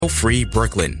Free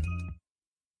Brooklyn.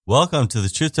 Welcome to the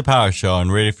Truth to Power Show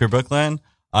on Radio Free Brooklyn.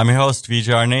 I'm your host,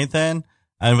 VJR Nathan,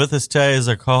 and with us today is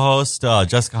our co-host,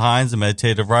 Jessica Hines of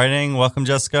Meditative Writing. Welcome,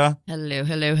 Jessica. Hello,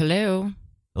 hello, hello.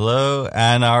 Hello,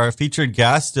 and our featured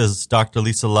guest is Dr.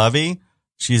 Lisa Levy.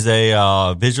 She's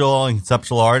a visual and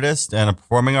conceptual artist and a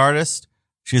performing artist.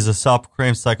 She's a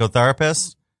self-proclaimed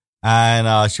psychotherapist,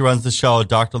 and she runs the show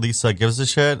Dr. Lisa Gives a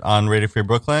Shit on Radio Free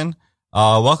Brooklyn.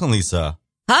 Welcome, Lisa.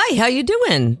 Hi, how you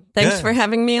doing? Thanks Good. for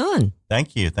having me on.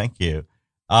 Thank you.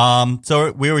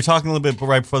 So we were talking a little bit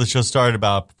right before the show started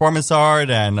about performance art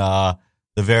and the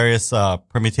various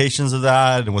permutations of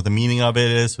that and what the meaning of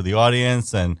it is for the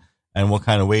audience and what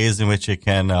kind of ways in which it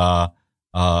can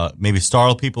maybe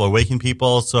startle people or awaken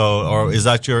people. So, or is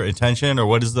that your intention, or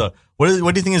what do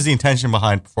you think is the intention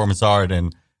behind performance art,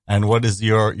 and what is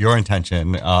your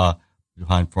intention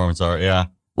behind performance art? Yeah.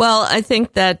 Well, I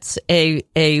think that's a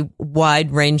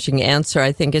wide-ranging answer.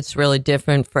 I think it's really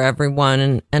different for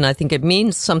everyone, and I think it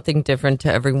means something different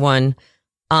to everyone.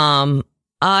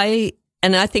 I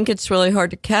think it's really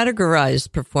hard to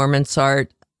categorize performance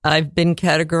art. I've been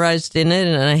categorized in it,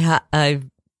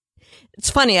 and it's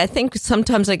funny. I think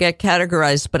sometimes I get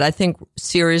categorized, but I think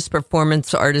serious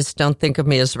performance artists don't think of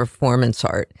me as performance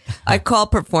art. I call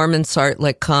performance art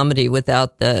like comedy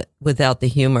without the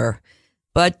humor.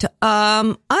 But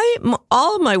all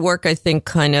of my work, I think,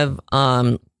 kind of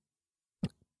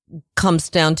comes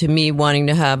down to me wanting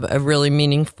to have a really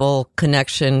meaningful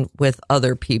connection with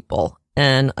other people.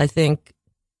 And I think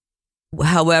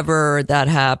however that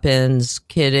happens,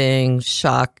 kidding,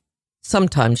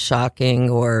 sometimes shocking,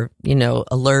 or,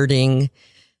 alerting,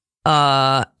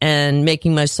 and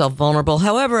making myself vulnerable.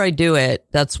 However I do it,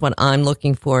 that's what I'm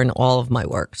looking for in all of my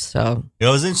work. So it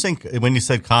was interesting when you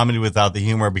said comedy without the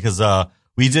humor, because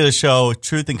we did a show,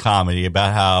 Truth and Comedy,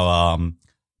 about how,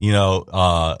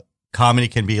 comedy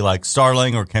can be like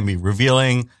startling or can be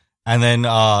revealing. And then,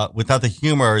 without the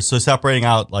humor, so separating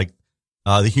out like,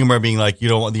 the humor being like,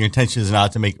 your intention is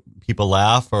not to make people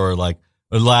laugh or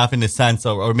laugh in the sense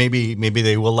of, or maybe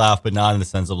they will laugh, but not in the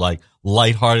sense of like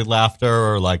lighthearted laughter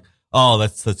or like, oh,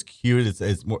 that's cute.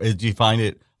 It's more, do you find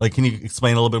it like, can you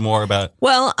explain a little bit more about?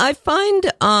 Well, I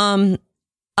find, I'm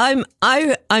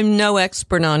no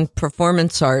expert on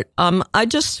performance art.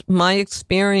 My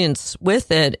experience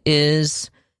with it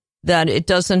is that it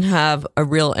doesn't have a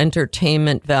real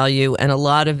entertainment value, and a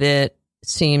lot of it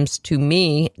seems to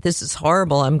me, this is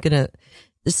horrible.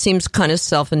 This seems kind of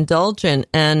self-indulgent,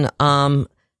 and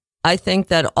I think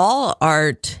that all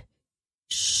art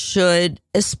should,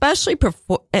 especially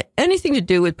anything to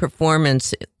do with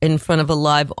performance in front of a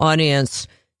live audience,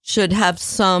 should have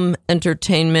some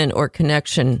entertainment or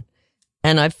connection.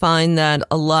 And I find that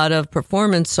a lot of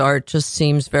performance art just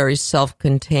seems very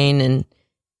self-contained, and,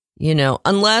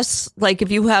 unless like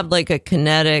if you have like a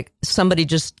kinetic, somebody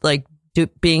just like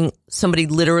somebody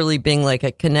literally being like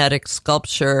a kinetic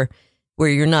sculpture where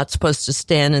you're not supposed to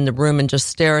stand in the room and just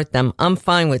stare at them, I'm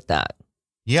fine with that.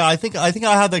 Yeah, I think I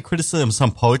have that criticism of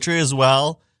some poetry as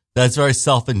well. That's very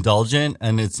self-indulgent,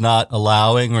 and it's not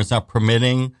allowing or it's not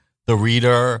permitting the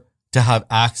reader to have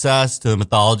access to the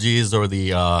mythologies or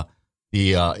the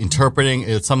interpreting.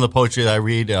 It's some of the poetry that I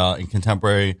read in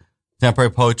contemporary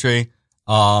poetry.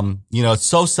 It's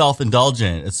so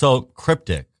self-indulgent. It's so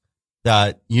cryptic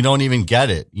that you don't even get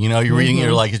it. You're reading it,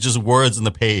 you're like, it's just words on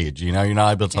the page. You're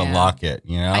not able to unlock it.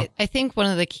 I think one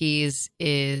of the keys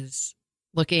is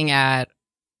looking at,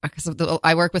 because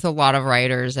I work with a lot of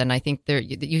writers, and I think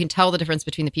you can tell the difference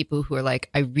between the people who are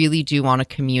like, I really do want to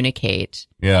communicate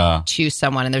to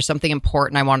someone, and there's something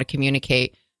important I want to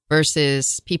communicate,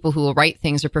 versus people who will write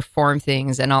things or perform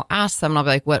things, and I'll ask them, and I'll be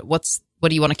like, what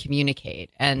do you want to communicate?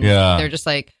 And they're just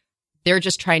like, they're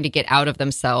just trying to get out of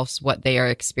themselves what they are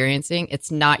experiencing. It's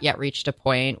not yet reached a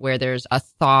point where there's a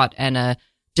thought and a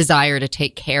desire to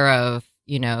take care of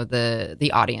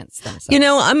the audience themselves.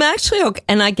 I'm actually okay,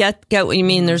 and I get what you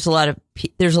mean. There's a lot of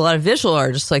visual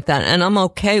artists like that, and I'm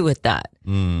okay with that.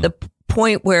 The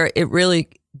point where it really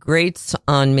grates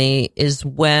on me is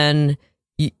when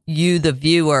you, the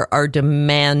viewer, are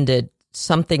demanded,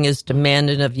 something is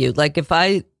demanded of you. Like if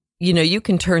you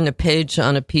can turn the page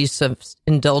on a piece of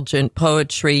indulgent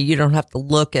poetry, you don't have to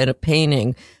look at a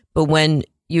painting, but when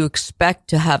you expect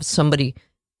to have somebody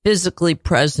physically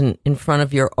present in front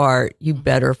of your art, you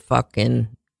better fucking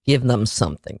give them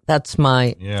something. That's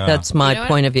my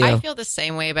point of view. I feel the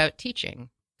same way about teaching,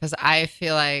 because I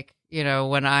feel like,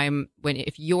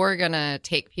 if you're going to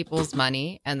take people's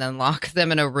money and then lock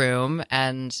them in a room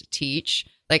and teach,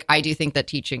 like I do think that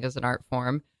teaching is an art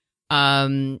form.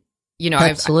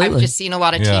 I've Absolutely. just seen a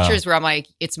lot of Yeah. teachers where I'm like,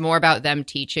 it's more about them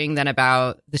teaching than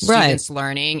about the Right. students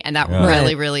learning. And that Yeah.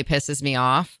 really, really pisses me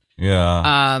off.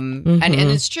 Yeah. And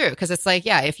it's true because it's like,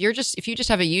 yeah, if you just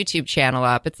have a YouTube channel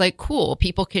up, it's like, cool,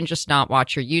 people can just not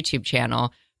watch your YouTube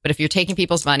channel. But if you're taking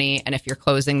people's money and if you're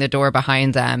closing the door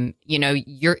behind them,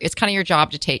 it's kind of your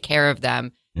job to take care of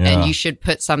them. Yeah. And you should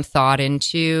put some thought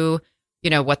into,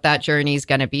 what that journey is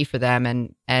going to be for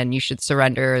them. And you should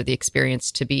surrender the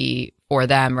experience to be for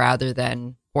them rather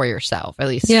than for yourself, at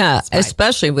least. Yeah, that's my-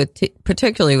 especially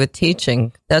particularly with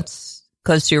teaching. That's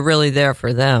because you're really there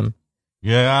for them.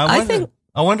 Yeah,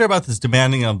 I wonder about this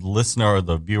demanding of the listener or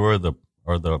the viewer,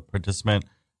 or the participant.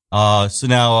 So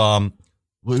now,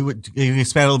 you can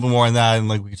expand a little bit more on that, and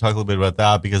like we can talk a little bit about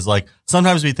that because like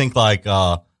sometimes we think like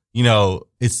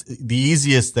it's the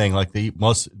easiest thing, like the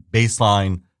most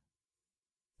baseline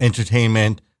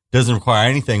entertainment doesn't require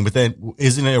anything, but then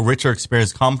isn't it a richer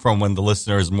experience come from when the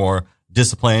listener is more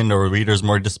disciplined or the reader is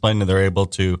more disciplined and they're able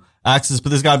to access? But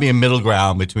there's got to be a middle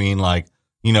ground between like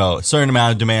a certain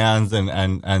amount of demands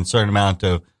and certain amount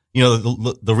of,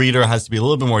 the reader has to be a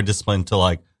little bit more disciplined to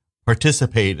like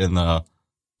participate in the.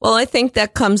 Well, I think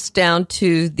that comes down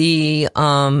to the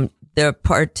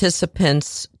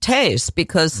participants' taste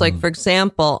because, like, for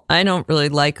example, I don't really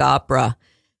like opera,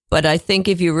 but I think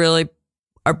if you really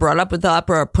are brought up with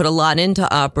opera or put a lot into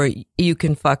opera, you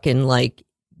can fucking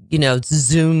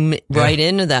zoom right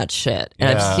into that shit. And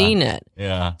I've seen it.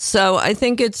 Yeah. So I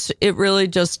think it really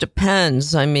just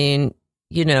depends. I mean,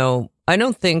 I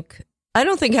don't think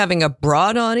having a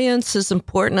broad audience is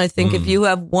important. I think if you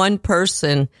have one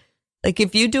person, like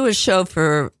if you do a show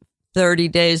for 30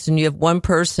 days and you have one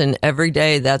person every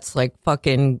day, that's like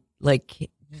fucking like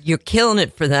you're killing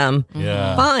it for them.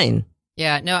 Yeah. Fine.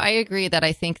 Yeah, no, I agree that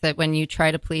I think that when you try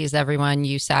to please everyone,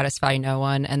 you satisfy no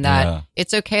one, and that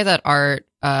it's okay that art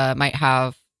might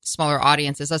have smaller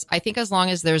audiences. I think as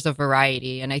long as there's a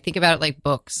variety, and I think about it like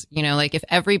books, like if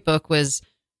every book was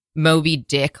Moby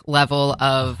Dick level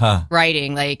of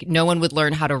writing, like no one would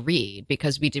learn how to read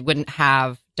because we wouldn't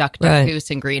have Duck, Duck, Goose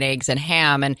and Green Eggs and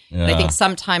Ham. And I think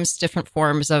sometimes different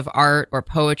forms of art or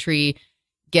poetry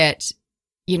get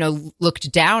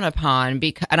looked down upon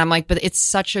and I'm like, but it's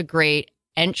such a great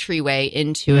entryway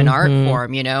into an art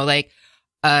form,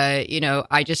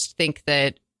 I just think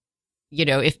that,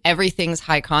 if everything's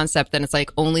high concept, then it's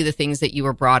like only the things that you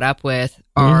were brought up with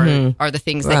are the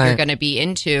things that you're going to be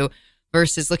into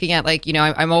versus looking at like,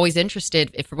 I'm always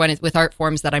interested with art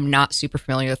forms that I'm not super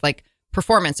familiar with, like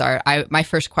performance art. My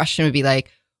first question would be like,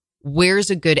 where's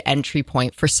a good entry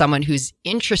point for someone who's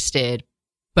interested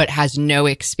but has no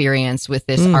experience with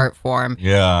this art form.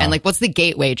 Yeah. And like, what's the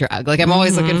gateway drug? Like, I'm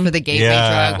always looking for the gateway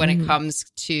drug when it comes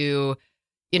to,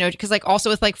 because like also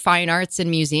with like fine arts and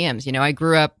museums, I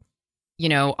grew up,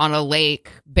 on a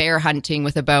lake bear hunting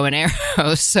with a bow and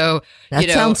arrow. So, that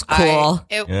sounds cool.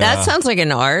 That sounds like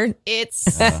an art.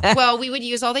 It's, well, we would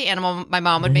use all the animal. My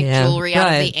mom would make jewelry out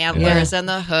of the antlers and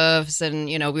the hooves. And,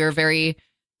 we were a very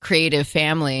creative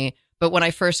family. But when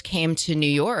I first came to New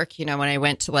York, when I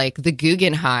went to like the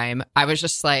Guggenheim, I was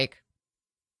just like,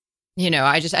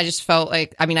 I just felt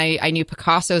like, I knew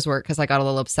Picasso's work because I got a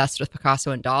little obsessed with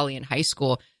Picasso and Dali in high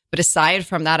school. But aside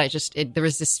from that, there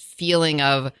was this feeling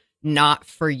of not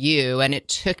for you. And it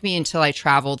took me until I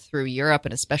traveled through Europe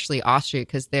and especially Austria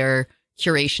because their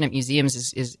curation at museums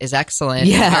is excellent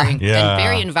and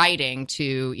very inviting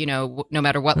to, no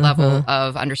matter what level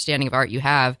of understanding of art you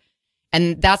have.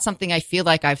 And that's something I feel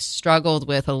like I've struggled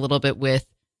with a little bit with,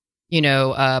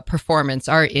 performance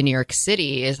art in New York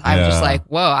City is I'm just like,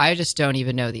 whoa, I just don't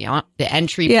even know the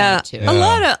entry point to it.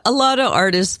 A lot of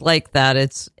art is like that.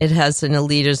 It has an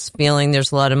elitist feeling.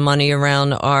 There's a lot of money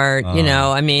around art.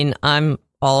 I'm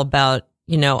all about,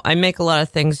 I make a lot of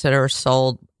things that are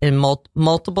sold in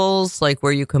multiples, like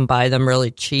where you can buy them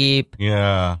really cheap.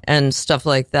 Yeah. And stuff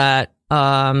like that.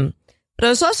 But I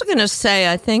was also going to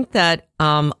say, I think that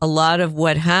a lot of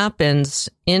what happens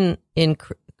in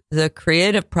the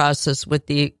creative process with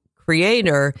the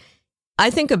creator, I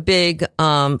think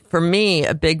for me,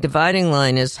 a big dividing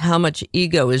line is how much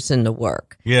ego is in the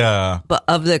work. Yeah. But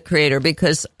of the creator,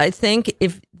 because I think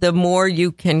if the more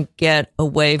you can get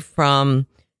away from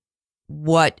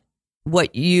what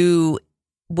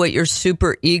your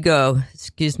super ego,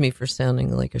 excuse me for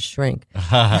sounding like a shrink,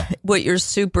 what your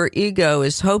super ego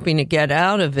is hoping to get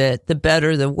out of it, the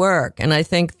better the work. And I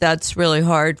think that's really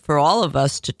hard for all of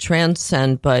us to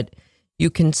transcend, but you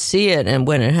can see it and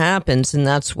when it happens, and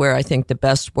that's where I think the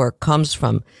best work comes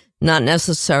from. Not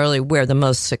necessarily where the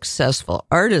most successful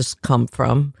artists come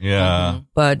from. Yeah.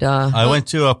 But I went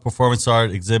to a performance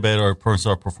art exhibit or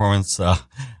performance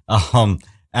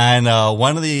And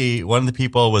one of the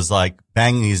people was like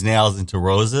banging these nails into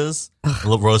roses,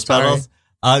 little rose petals.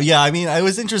 Yeah, I mean, it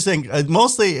was interesting.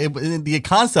 Mostly, the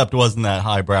concept wasn't that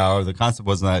highbrow, or the concept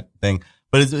wasn't that thing.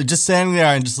 But it's just standing there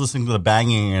and just listening to the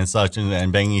banging and such,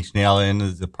 and banging each nail in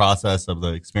is the process of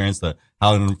the experience,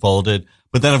 how it unfolded.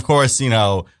 But then, of course,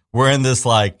 we're in this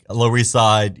like Lower East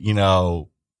Side,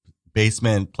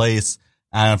 basement place,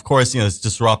 and of course, it's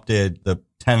disrupted the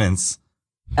tenants'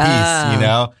 peace,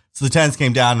 So the tenants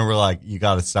came down and were like, "You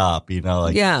got to stop," you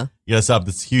got to stop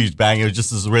this huge banging. It was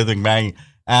just this rhythmic banging.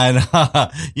 And, so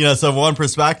from one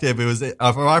perspective,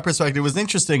 from my perspective, it was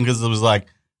interesting because it was like,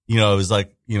 as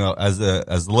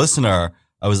a listener,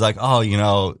 I was like,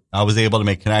 oh, I was able to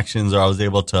make connections, or I was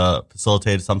able to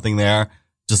facilitate something there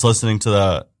just listening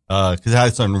to cause it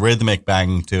had some rhythmic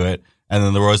banging to it, and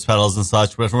then the rose petals and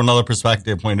such. But from another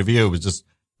point of view, it was just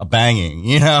a banging,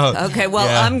 Okay. Well,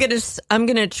 yeah. I'm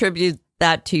going to attribute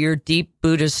that to your deep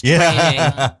Buddhist training,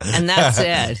 and that's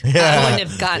it. I wouldn't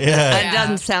have gotten it. It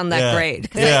doesn't sound that great.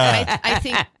 I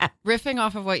think riffing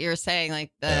off of what you're saying,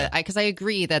 like because I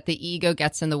agree that the ego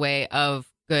gets in the way of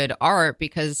good art,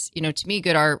 because to me,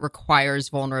 good art requires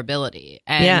vulnerability,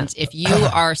 and if you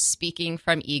are speaking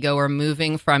from ego, or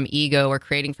moving from ego, or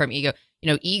creating from ego,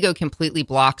 ego completely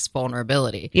blocks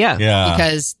vulnerability. Yeah.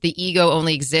 Because the ego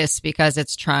only exists because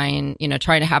it's trying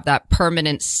to have that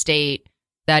permanent state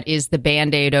that is the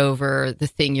Band-Aid over the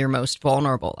thing you're most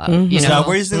vulnerable of. Mm-hmm. So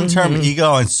we're using the term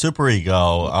ego and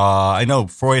superego. I know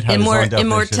Freud had his own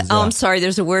definitions. I'm sorry,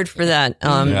 there's a word for that.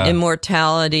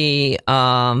 Immortality,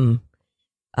 and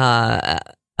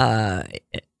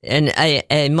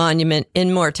a monument,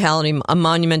 immortality, a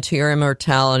monument to your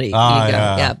immortality. Ego.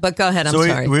 Yeah, but go ahead. I'm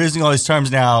sorry. We're using all these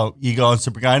terms now, ego and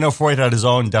superego. I know Freud had his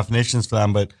own definitions for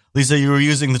them, but Lisa, you were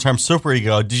using the term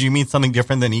superego. Did you mean something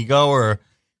different than ego, or?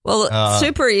 Well,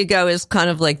 superego is kind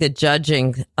of like the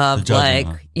judging of like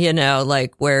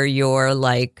where you're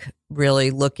like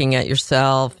really looking at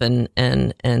yourself and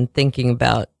thinking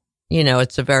about,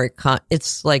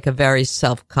 it's like a very it's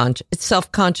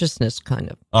self-consciousness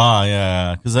kind of. Oh,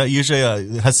 yeah. Because that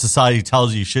usually has society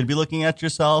tells you should be looking at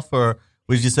yourself, or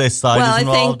would you say society is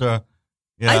involved?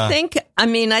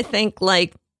 I think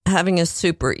like having a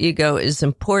super ego is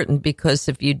important, because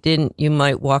if you didn't, you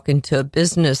might walk into a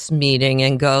business meeting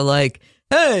and go like,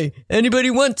 "Hey, anybody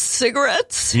want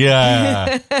cigarettes?"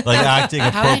 Yeah, like acting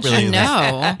appropriately. How did you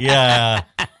know? Yeah,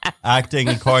 acting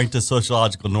according to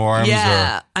sociological norms.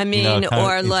 Yeah, or,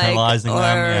 or like,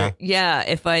 them,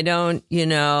 if I don't,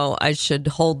 I should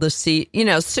hold the seat.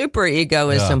 Super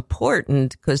ego is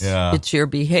important because it's your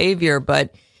behavior,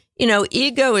 but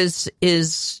ego is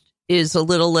a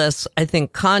little less, I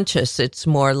think, conscious. It's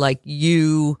more like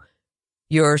your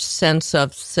sense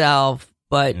of self,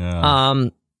 but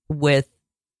with,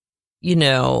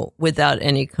 without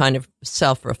any kind of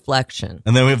self-reflection.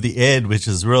 And then we have the id, which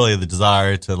is really the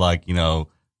desire to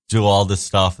do all this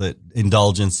stuff, that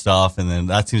indulgent stuff. And then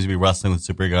that seems to be wrestling with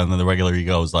superego. And then the regular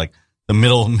ego is like the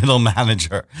middle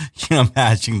manager,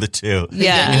 matching the two. The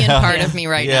Jungian part of me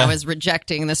now is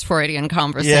rejecting this Freudian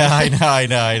conversation. Yeah, I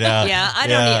know. Yeah,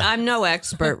 I'm no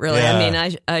expert, really.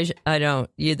 Yeah. I don't.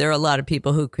 There are a lot of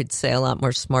people who could say a lot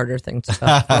more smarter things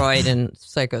about Freud and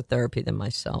psychotherapy than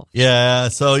myself. Yeah.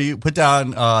 So you put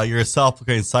down you're a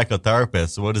self-proclaimed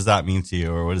psychotherapist. What does that mean to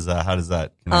you, or how does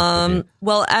that connect with you?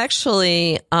 Well,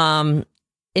 actually, in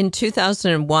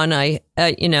 2001, I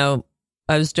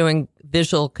was doing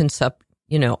visual concept,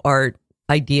 art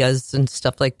ideas and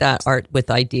stuff like that, art with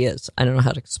ideas. I don't know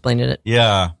how to explain it.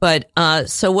 Yeah. But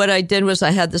so what I did was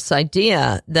I had this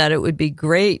idea that it would be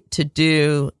great to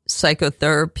do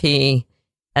psychotherapy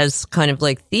as kind of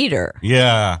like theater.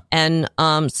 Yeah. And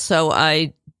so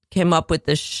I came up with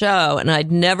this show, and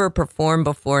I'd never performed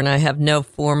before, and I have no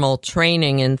formal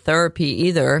training in therapy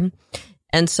either.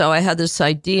 And so I had this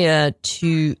idea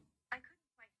to...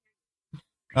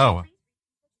 Oh.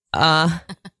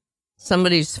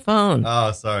 Somebody's phone.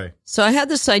 Oh, sorry. So I had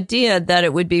this idea that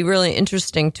it would be really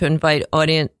interesting to invite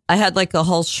audience. I had like a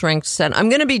whole shrink set. I'm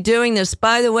going to be doing this,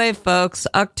 by the way, folks,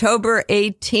 October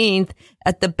 18th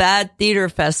at the Bad Theater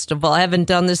Festival. I haven't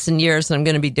done this in years, and I'm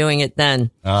going to be doing it then.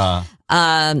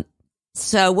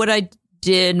 So what I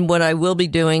will be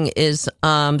doing is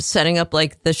setting up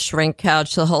like the shrink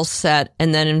couch, the whole set,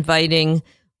 and then inviting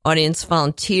audience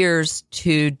volunteers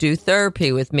to do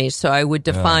therapy with me. So I would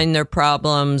define their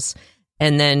problems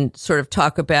and then sort of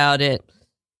talk about it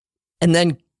and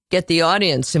then get the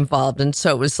audience involved. And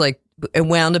so it was like, it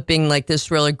wound up being like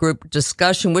this really group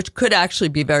discussion, which could actually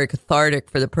be very cathartic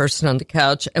for the person on the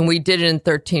couch. And we did it in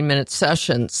 13-minute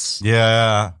sessions.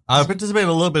 Yeah. I participated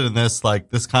a little bit in this, like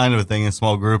this kind of a thing in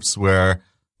small groups where,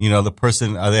 the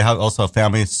person, they have also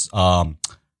family,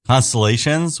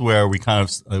 constellations where we kind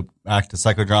of act a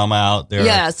psychodrama out there.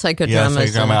 Yeah,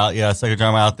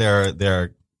 psychodrama out there,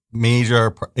 their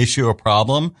major issue or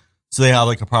problem. So they have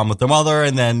like a problem with their mother,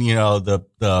 and then,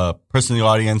 the person in the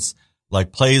audience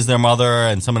like plays their mother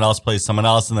and someone else plays someone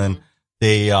else, and then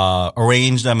they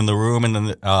arrange them in the room and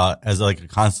then as like a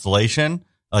constellation,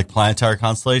 like planetary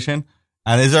constellation.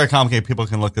 And it's very complicated. People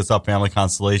can look this up, family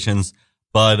constellations.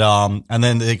 But and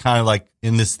then they kind of like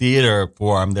in this theater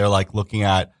form, they're like looking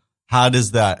at how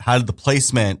does the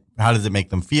placement, how does it make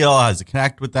them feel? How does it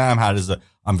connect with them?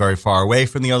 I'm very far away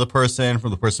from the other person,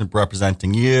 from the person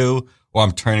representing you, or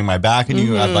I'm turning my back on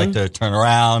you. I'd like to turn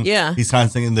around. Yeah. These kinds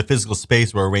of things in the physical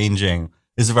space we're arranging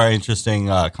is a very interesting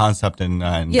concept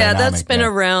and yeah, that's been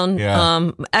around.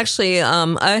 Yeah. Actually,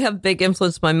 I have big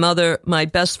influence. My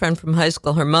best friend from high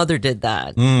school, her mother did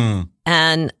that.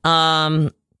 And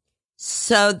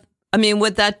so, I mean,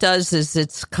 what that does is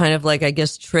it's kind of like, I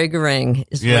guess, triggering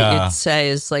is what you'd say,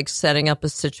 is like setting up a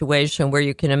situation where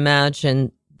you can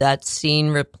imagine that scene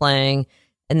replaying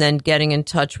and then getting in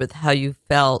touch with how you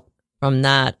felt from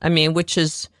that. I mean, which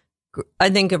is, I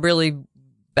think, a really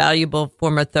valuable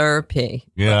form of therapy.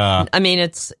 Yeah. I mean,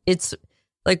 it's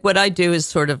like what I do is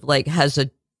sort of like has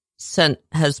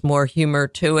more humor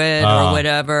to it or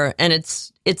whatever. And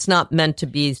it's not meant to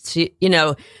be,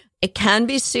 it can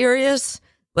be serious,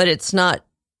 but it's not,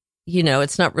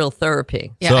 it's not real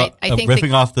therapy. Yeah, so I think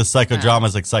ripping off the psychodrama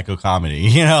is like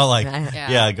psychocomedy,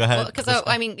 yeah, go ahead. Well, because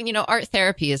I mean, art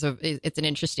therapy it's an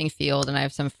interesting field, and I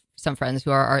have some friends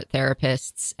who are art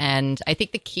therapists, and I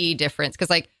think the key difference, because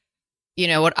like,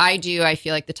 what I do, I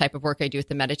feel like the type of work I do with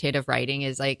the meditative writing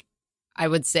is like, I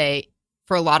would say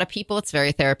for a lot of people, it's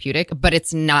very therapeutic, but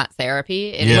it's not therapy.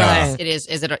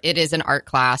 It is an art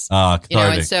class.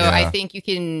 And so I think you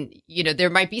can, there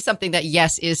might be something that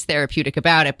is therapeutic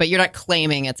about it, but you're not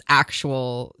claiming it's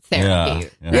actual therapy.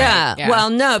 Yeah. Well,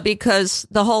 no, because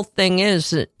the whole thing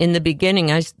is in the beginning,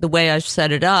 the way I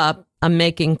set it up, I'm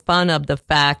making fun of the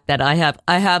fact that I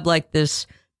have like this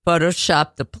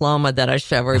Photoshop diploma that I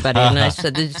show everybody, and I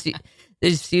said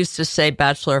this used to say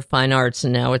Bachelor of Fine Arts,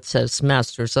 and now it says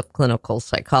Masters of Clinical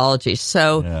Psychology.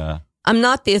 So I'm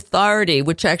not the authority,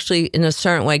 which actually, in a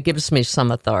certain way, gives me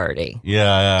some authority.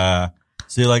 Yeah.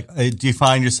 So, do you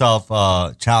find yourself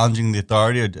challenging the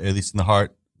authority, or at least in the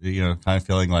heart, kind of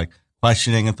feeling like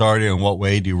questioning authority? In what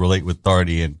way do you relate with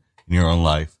authority in your own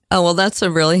life? Oh, well, that's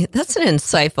an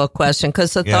insightful question,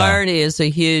 because authority is a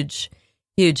huge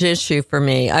issue for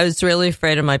me. I was really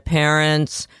afraid of my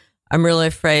parents. I'm really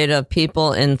afraid of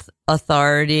people in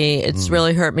authority. It's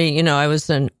really hurt me. I was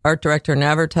an art director in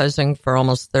advertising for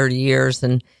almost 30 years,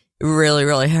 and it really,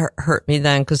 really hurt me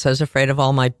then because I was afraid of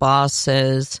all my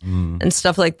bosses and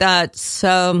stuff like that.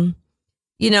 So,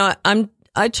 I'm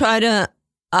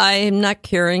not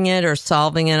curing it or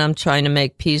solving it. I'm trying to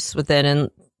make peace with it,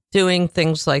 and doing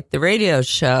things like the radio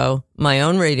show, my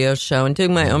own radio show, and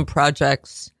doing my own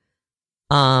projects.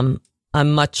 I'm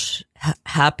much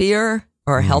happier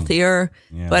or healthier,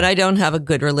 but I don't have a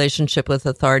good relationship with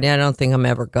authority. I don't think I'm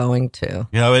ever going to.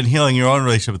 In healing your own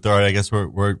relationship with authority, I guess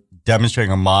we're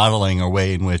demonstrating or modeling a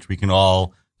way in which we can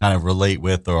all kind of relate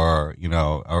with, or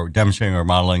demonstrating or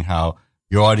modeling how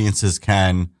your audiences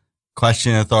can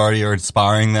question authority, or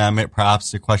inspiring them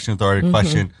perhaps to question authority,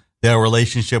 question their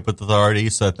relationship with authority,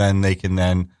 so that then they can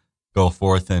then go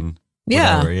forth and make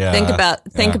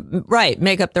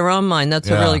up their own mind. That's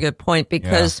a really good point,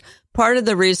 because part of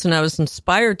the reason I was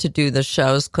inspired to do the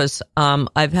show is because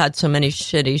I've had so many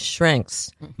shitty shrinks.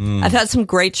 I've had some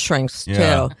great shrinks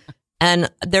too,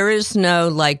 and there is no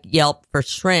Yelp for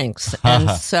shrinks, and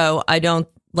so I don't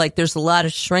there's a lot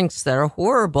of shrinks that are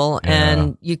horrible,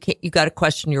 and you got to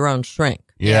question your own shrink.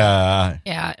 My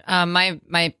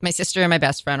sister and my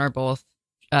best friend are both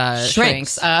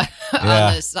shrinks. One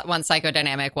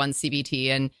psychodynamic, one CBT,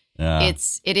 and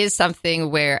it is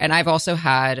something where, and I've also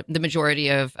had the majority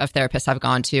of therapists I've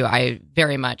gone to, I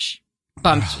very much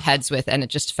bumped heads with, and it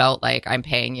just felt like I'm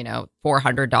paying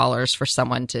 $400 for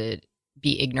someone to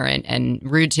be ignorant and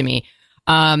rude to me.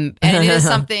 And it is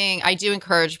something I do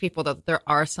encourage people that there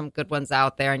are some good ones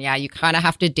out there, and you kind of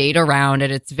have to date around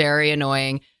it. It's very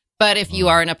annoying. But if you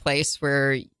are in a place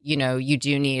where, you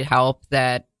do need help,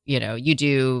 that, you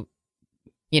do,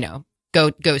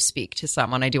 go speak to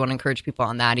someone. I do want to encourage people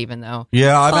on that, even though.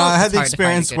 Yeah, I had the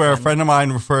experience where a friend of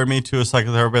mine referred me to a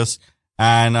psychotherapist,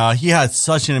 and he had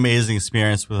such an amazing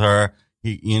experience with her.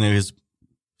 He was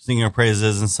singing her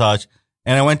praises and such.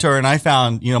 And I went to her, and I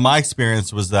found, my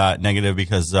experience was that negative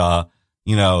because,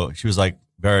 she was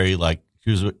very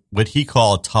she was what he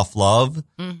called tough love,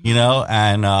 you know,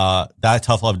 and that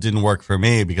tough love didn't work for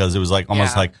me because it was like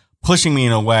almost like pushing me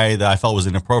in a way that I felt was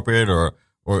inappropriate or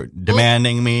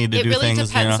demanding me to do things. It really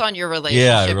depends on your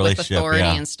relationship with authority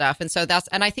and stuff. And so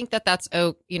and I think that's,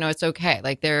 you know, it's okay.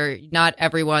 Like not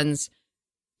everyone's,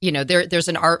 you know, there's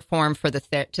an art form for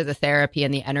to the therapy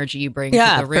and the energy you bring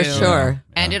to the room. For sure.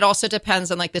 And it also depends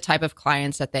on like the type of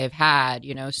clients that they've had,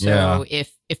 you know. So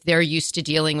if they're used to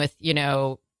dealing with, you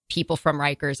know, people from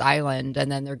Rikers Island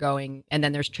and then they're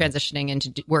transitioning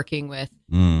into working with,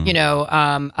 you know,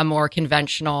 a more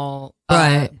conventional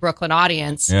Brooklyn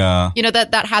audience, you know,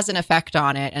 that has an effect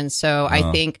on it. And so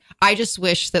I just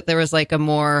wish that there was like a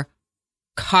more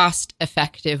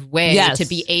cost-effective way to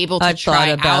be able to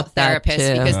try out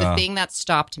therapists, because the thing that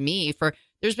stopped me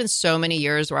there's been so many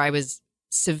years where I was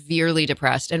severely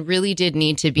depressed and really did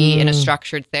need to be in a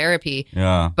structured therapy.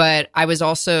 But I was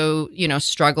also, you know,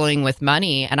 struggling with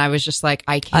money, and I was just like,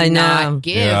 I cannot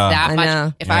give that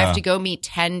much. If I have to go meet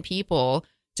 10 people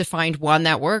to find one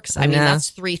that works, I mean,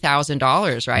 that's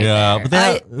 $3,000 right there.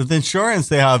 But with insurance,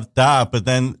 they have that, but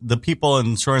then the people in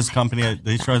insurance company,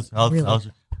 the insurance health,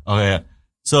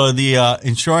 so the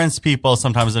insurance people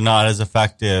sometimes are not as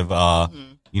effective,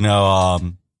 you know,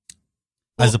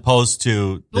 as opposed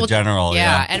to the general.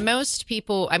 And most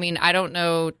people, I mean, I don't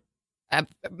know,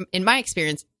 in my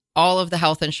experience, all of the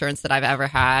health insurance that I've ever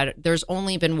had, there's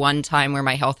only been one time where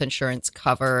my health insurance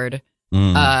covered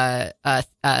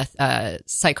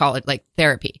psychology, like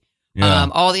therapy.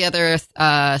 All the other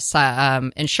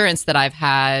insurance that I've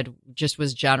had just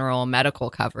was general medical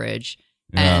coverage.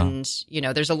 And, you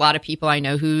know, there's a lot of people I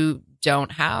know who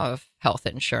don't have health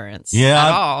insurance at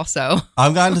all. So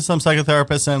I've gotten to some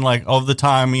psychotherapists, and like over the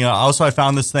time, you know, also I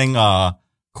found this thing,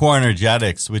 core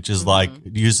energetics, which is like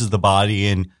uses the body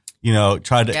and, you know,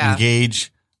 try to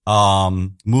engage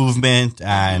movement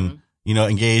and, you know,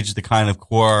 engage the kind of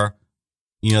core,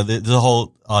 you know, the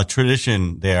whole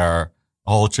tradition there,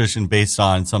 a whole tradition based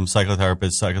on some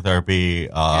psychotherapy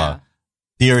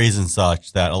theories and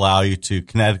such that allow you to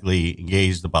kinetically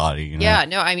engage the body. You know? Yeah,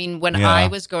 no, I mean, when I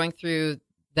was going through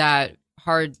that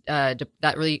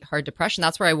really hard depression,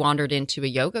 that's where I wandered into a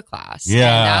yoga class. And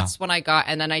that's when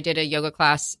and then I did a yoga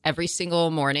class every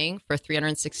single morning for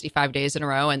 365 days in a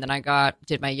row. And then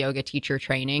did my yoga teacher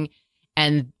training.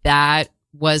 And that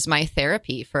was my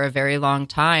therapy for a very long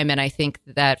time. And I think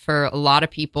that for a lot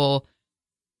of people,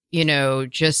 you know,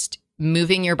 just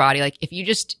moving your body, like if you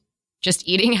just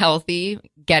eating healthy,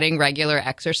 getting regular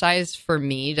exercise for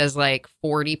me does like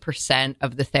 40%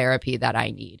 of the therapy that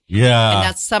I need. Yeah. And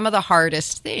that's some of the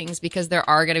hardest things, because there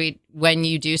are going to be, when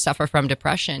you do suffer from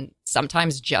depression,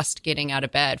 sometimes just getting out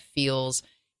of bed feels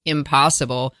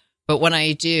impossible. But when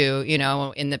I do, you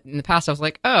know, in the past, I was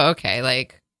like, oh, okay,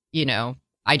 like, you know,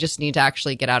 I just need to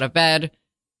actually get out of bed,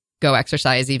 go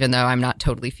exercise, even though I'm not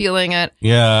totally feeling it.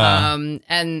 Yeah.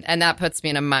 And that puts me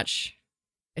in a much...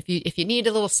 If you need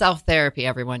a little self-therapy,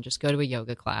 everyone, just go to a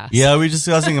yoga class. Yeah, we're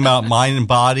discussing about mind and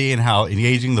body and how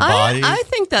engaging the body. I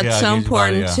think that's so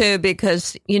important too,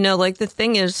 because, you know, like the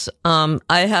thing is, I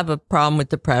have a problem with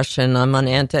depression. I'm on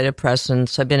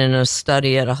antidepressants. I've been in a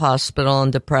study at a hospital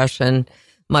on depression.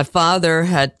 My father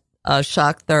had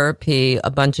shock therapy a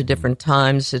bunch of different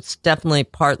times. It's definitely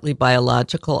partly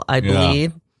biological, I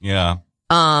believe. Yeah.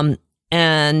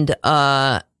 And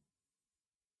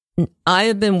I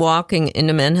have been walking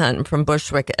into Manhattan from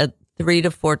Bushwick at 3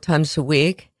 to 4 times a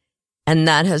week, and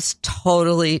that has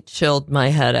totally chilled my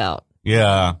head out.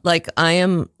 Yeah. Like I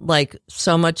am like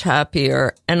so much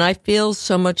happier, and I feel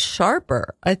so much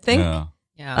sharper. I think,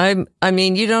 I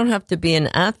mean, you don't have to be an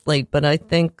athlete, but I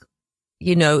think,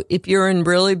 you know, if you're in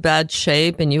really bad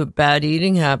shape and you have bad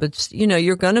eating habits, you know,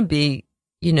 you're going to be,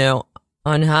 you know,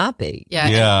 unhappy.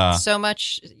 Yeah. So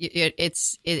much,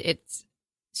 it's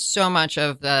so much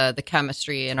of the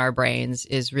chemistry in our brains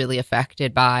is really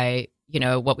affected by, you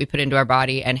know, what we put into our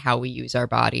body and how we use our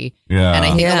body. Yeah. And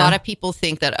I think a lot of people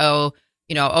think that,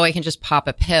 I can just pop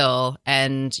a pill.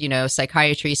 And, you know,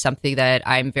 psychiatry is something that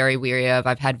I'm very weary of.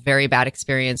 I've had very bad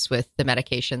experience with the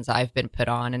medications I've been put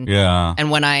on.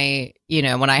 And when I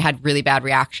had really bad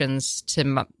reactions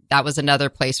to, that was another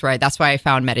place where that's why I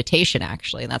found meditation,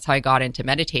 actually. And that's how I got into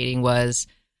meditating was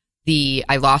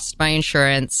I lost my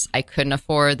insurance. I couldn't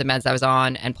afford the meds I was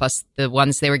on. And plus the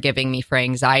ones they were giving me for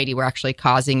anxiety were actually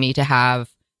causing me to have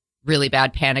really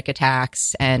bad panic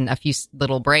attacks and a few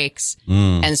little breaks.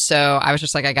 And so I was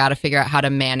just like, I got to figure out how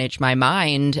to manage my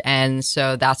mind. And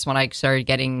so that's when I started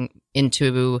getting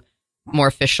into more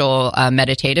official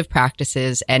meditative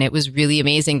practices. And it was really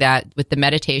amazing that with the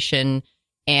meditation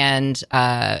and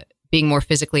being more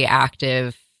physically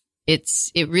active,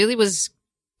 it really was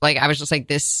like, I was just like,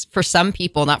 this, for some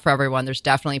people, not for everyone, there's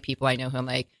definitely people I know who I'm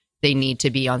like, they need to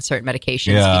be on certain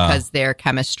medications because their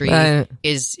chemistry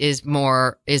is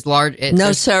large.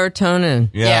 No serotonin.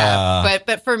 Yeah.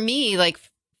 But for me,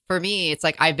 it's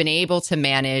like I've been able to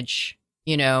manage,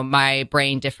 my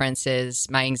brain differences,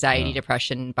 my anxiety,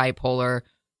 depression, bipolar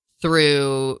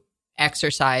through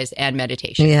exercise and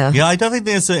meditation. Yeah, I definitely think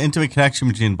there's an intimate connection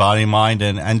between body and mind,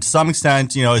 and to some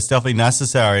extent, it's definitely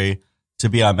necessary to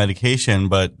be on medication,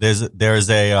 but there's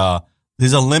a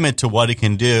limit to what it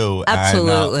can do.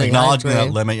 Absolutely. And acknowledging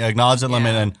that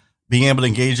limit, and being able to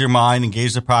engage your mind,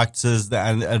 engage the practices,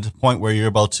 and at the point where you're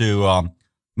able to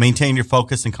maintain your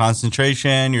focus and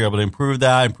concentration, you're able to improve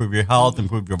your health,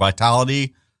 improve your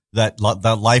vitality, that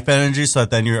life energy, so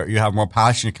that then you have more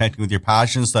passion, you're connecting with your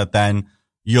passion, so that then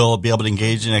you'll be able to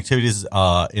engage in activities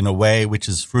in a way which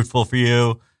is fruitful for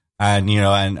you, and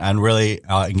and really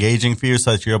engaging for you,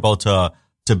 so that you're able to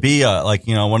be one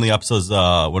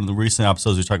of the recent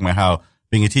episodes we're talking about how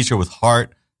being a teacher with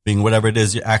heart, being whatever it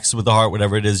is you act with the heart,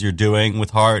 whatever it is you're doing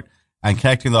with heart, and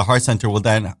connecting to the heart center will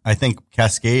then, I think,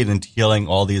 cascade into healing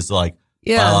all these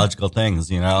biological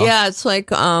things. Yeah, it's like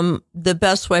the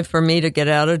best way for me to get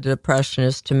out of depression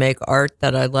is to make art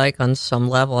that I like on some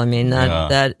level. I mean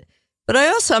that. But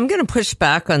I'm going to push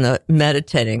back on the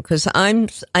meditating, because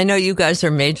I know you guys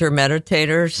are major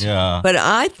meditators, but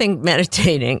I think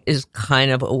meditating is kind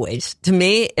of a waste. To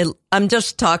me, I'm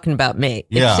just talking about me.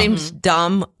 It seems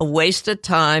dumb, a waste of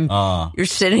time. You're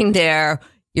sitting there,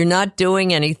 you're not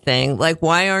doing anything. Like,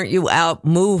 why aren't you out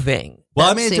moving?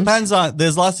 Well, it depends on,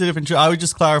 there's lots of different, I would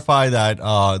just clarify that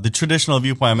the traditional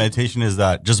viewpoint of meditation is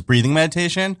that just breathing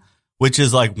meditation, which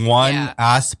is like one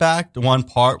aspect, one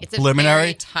part, it's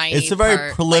preliminary. It's a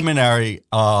very preliminary,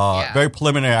 very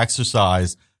preliminary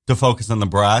exercise to focus on the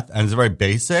breath, and it's very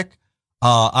basic.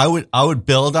 I would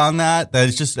build on that. That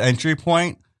is just an entry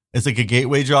point. It's like a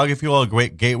gateway drug, if you will, a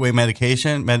great gateway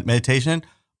meditation.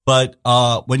 But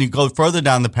when you go further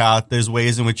down the path, there's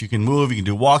ways in which you can move. You can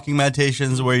do walking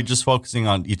meditations where you're just focusing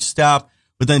on each step.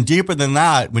 But then deeper than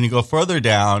that, when you go further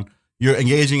down, you're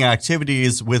engaging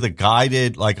activities with a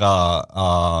guided, like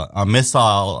a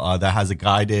missile that has a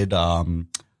guided, a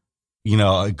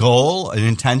goal, an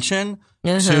intention.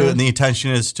 And the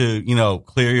intention is to,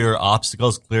 clear your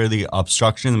obstacles, clear the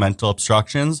obstructions, mental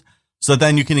obstructions. So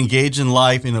then you can engage in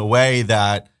life in a way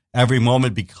that every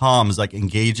moment becomes like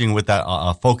engaging with that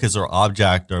focus or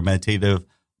object or meditative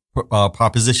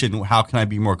proposition. How can I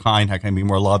be more kind? How can I be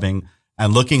more loving?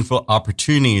 And looking for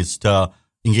opportunities to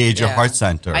engage your heart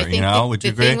center, would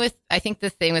you agree? I think the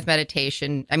thing with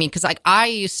meditation, I mean, because like I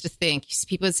used to think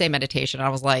people would say meditation, I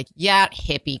was like,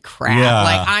 hippie crap.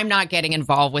 Like, I'm not getting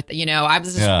involved with, I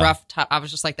was just rough. I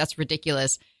was just like, that's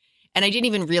ridiculous. And I didn't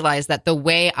even realize that the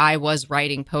way I was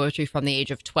writing poetry from the age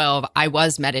of 12, I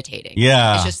was meditating.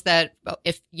 Yeah. It's just that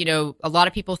if, a lot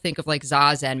of people think of like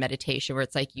Zazen meditation, where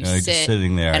it's like you sit just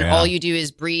sitting there, and all you do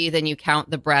is breathe and you count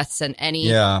the breaths and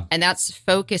and that's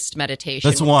focused meditation.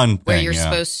 That's one thing, where you're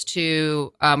supposed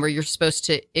to,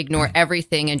 ignore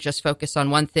everything and just focus on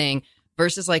one thing,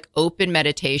 versus like open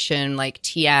meditation, like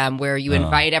TM, where you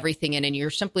invite everything in and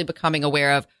you're simply becoming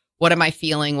aware of, what am I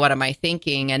feeling? What am I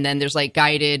thinking? And then there's like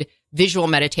guided visual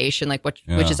meditation, like which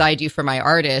is I do for my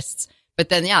artists. But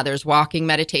then, there's walking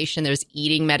meditation, there's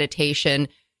eating meditation.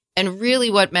 And really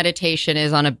what meditation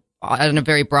is on a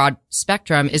very broad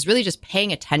spectrum is really just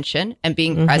paying attention and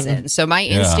being present. So my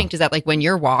instinct is that like when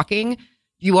you're walking,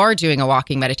 you are doing a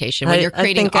walking meditation. When you're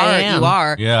creating art, you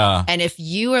are. Yeah. And if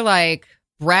you are like,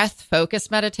 breath focused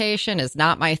meditation is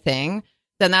not my thing,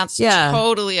 then that's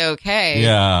totally okay.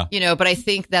 Yeah. But I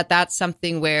think that that's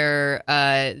something where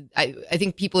I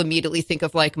think people immediately think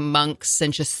of like monks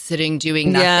and just sitting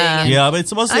doing nothing. Yeah, but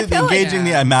it's mostly engaging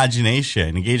your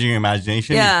imagination,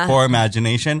 your core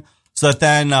imagination. So that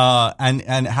then,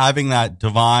 and having that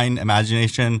divine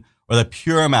imagination or the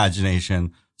pure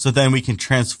imagination, so then we can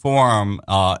transform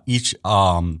each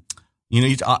what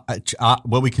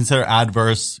we consider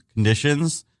adverse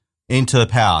conditions into the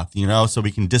path, so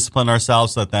we can discipline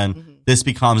ourselves, so that then this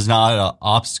becomes not an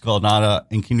obstacle, not an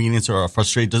inconvenience or a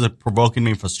frustration. It doesn't provoke in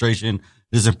me frustration, it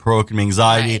doesn't provoke in me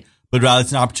anxiety, but rather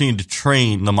it's an opportunity to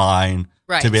train the mind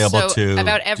to be able to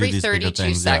about every do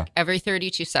 32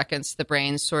 seconds, the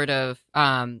brain sort of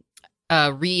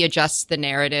readjusts the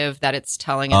narrative that it's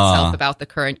telling itself about the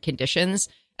current conditions.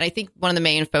 And I think one of the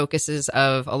main focuses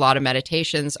of a lot of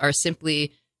meditations are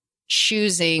simply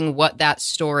choosing what that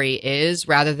story is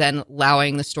rather than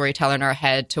allowing the storyteller in our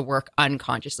head to work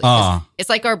unconsciously. It's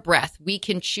like our breath. We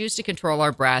can choose to control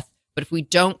our breath, but if we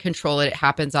don't control it, it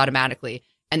happens automatically.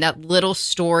 And that little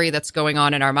story that's going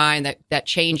on in our mind that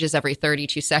changes every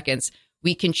 32 seconds,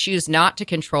 we can choose not to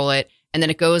control it. And then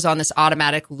it goes on this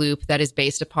automatic loop that is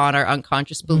based upon our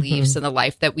unconscious beliefs and the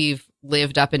life that we've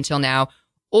lived up until now.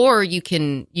 Or you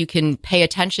can pay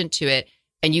attention to it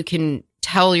and you can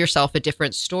tell yourself a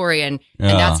different story. And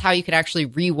that's how you can actually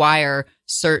rewire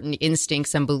certain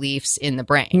instincts and beliefs in the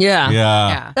brain.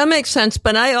 Yeah. That makes sense.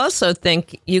 But I also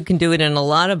think you can do it in a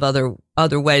lot of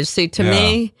other ways. See, to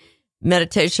me,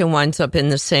 meditation winds up in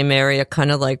the same area,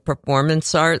 kind of like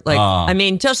performance art. Like, I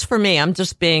mean, just for me, I'm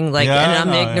just being like, and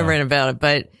I'm ignorant about it.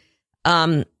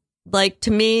 But, like,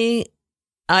 to me,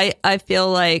 I feel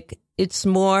like it's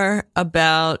more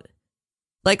about,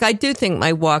 like, I do think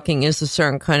my walking is a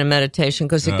certain kind of meditation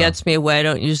because it gets me away. I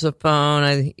don't use the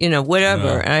phone.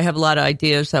 Whatever. And I have a lot of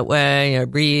ideas that way. I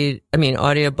read,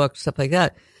 audiobooks, stuff like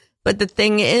that. But the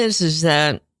thing is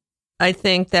that I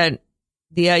think that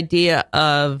the idea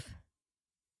of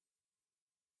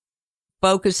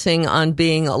focusing on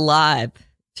being alive,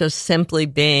 just simply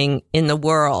being in the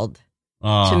world,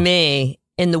 to me,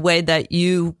 in the way that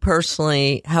you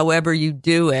personally, however you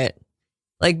do it,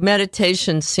 like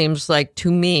meditation seems like,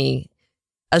 to me,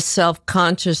 a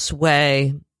self-conscious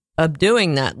way of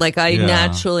doing that. Like I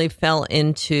naturally fell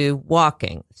into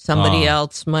walking. Somebody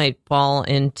else might fall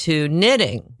into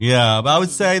knitting. Yeah, but I would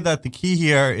say that the key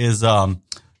here is,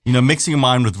 mixing your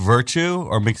mind with virtue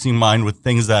or mixing your mind with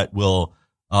things that will,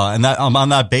 and that on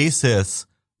that basis,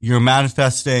 you're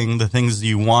manifesting the things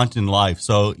you want in life.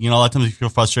 So, a lot of times we feel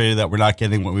frustrated that we're not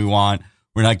getting what we want.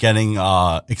 We're not getting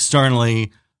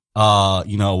externally,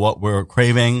 what we're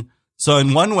craving. So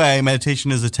in one way,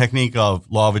 meditation is a technique of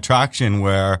law of attraction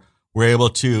where we're able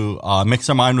to mix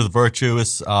our mind with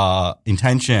virtuous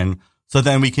intention so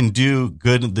then we can do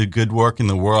the good work in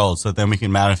the world. So then we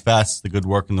can manifest the good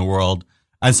work in the world.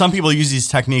 And some people use these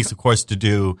techniques, of course, to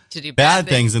do bad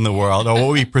things in the world or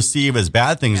what we perceive as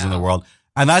bad things in the world.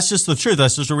 And that's just the truth.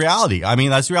 That's just the reality. I mean,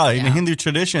 that's the reality. In the Hindu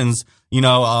traditions,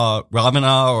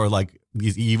 Ravana or like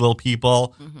these evil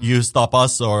people use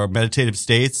tapas or meditative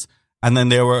states. And then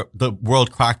the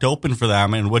world cracked open for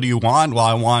them. And what do you want? Well,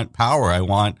 I want power. I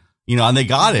want, and they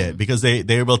got it because they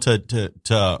were able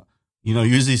to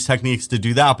use these techniques to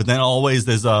do that. But then always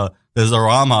there's a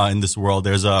Rama in this world.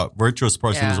 There's a virtuous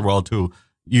person in this world who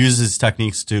uses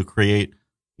techniques to create,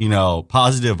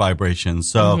 positive vibrations.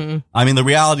 So, the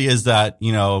reality is that,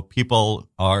 people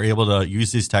are able to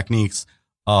use these techniques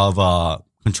of,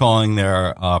 controlling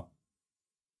their,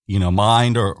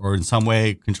 mind or in some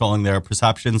way controlling their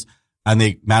perceptions, and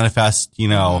they manifest,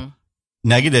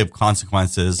 negative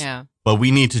consequences. Yeah. But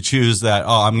we need to choose that,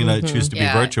 I'm going to choose to be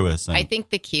virtuous. And I think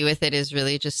the key with it is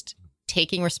really just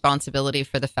taking responsibility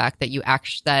for the fact that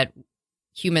that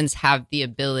humans have the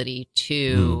ability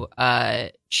to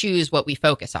choose what we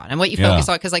focus on and what you focus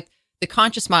on. Because like the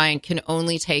conscious mind can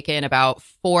only take in about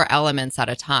 4 elements at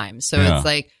a time. So it's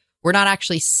like, we're not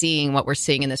actually seeing what we're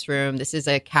seeing in this room. This is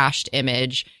a cached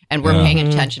image and we're paying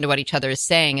attention to what each other is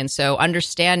saying. And so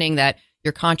understanding that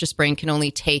your conscious brain can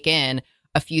only take in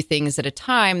a few things at a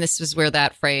time. This is where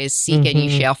that phrase, seek and you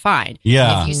shall find.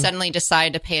 Yeah. If you suddenly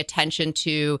decide to pay attention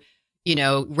to,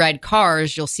 red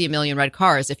cars, you'll see a million red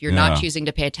cars. If you're not choosing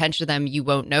to pay attention to them, you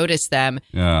won't notice them.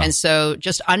 Yeah. And so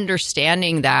just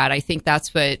understanding that, I think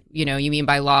that's what, you mean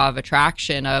by law of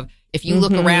attraction of if you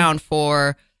look around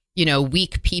for,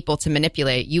 weak people to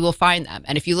manipulate, you will find them.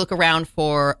 And if you look around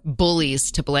for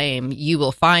bullies to blame, you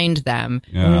will find them.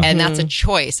 Yeah. And that's a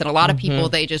choice. And a lot of people,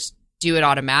 they just do it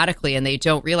automatically and they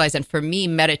don't realize. And for me,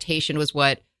 meditation was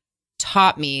what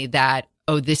taught me that,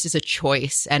 this is a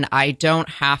choice and I don't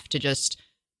have to just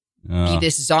be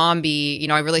this zombie.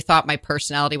 I really thought my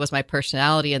personality was my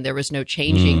personality and there was no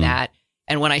changing that.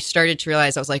 And when I started to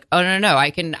realize, I was like, oh, no,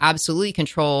 I can absolutely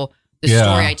control the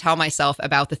story I tell myself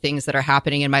about the things that are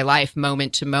happening in my life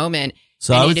moment to moment.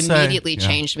 So and it immediately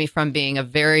changed me from being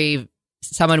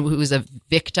someone who was a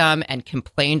victim and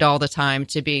complained all the time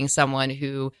to being someone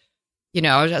who,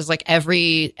 I was like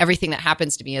everything that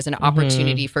happens to me is an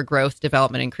opportunity for growth,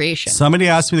 development, and creation. Somebody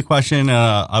asked me the question,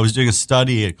 I was doing a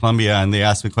study at Columbia and they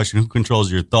asked me the question, who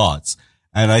controls your thoughts?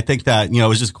 And I think that, it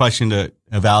was just a question to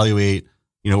evaluate,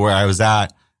 where I was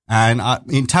at.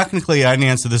 And technically I didn't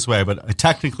answer this way, but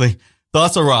technically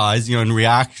thoughts arise, in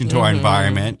reaction to our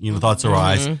environment, thoughts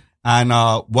arise. And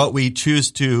what we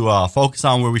choose to focus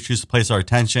on, where we choose to place our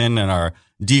attention and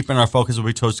deepen our focus, what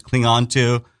we choose to cling on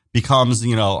to becomes,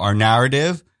 our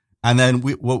narrative. And then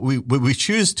we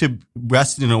choose to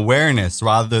rest in awareness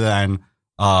rather than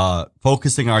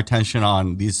focusing our attention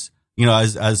on these,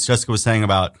 as Jessica was saying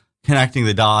about connecting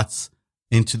the dots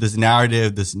into this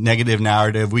narrative, this negative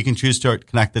narrative. We can choose to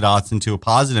connect the dots into a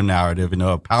positive narrative, into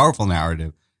a powerful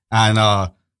narrative. And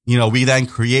we then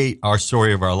create our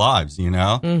story of our lives,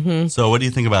 Mm-hmm. So what do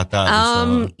you think about that?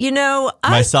 Am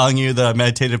I selling you the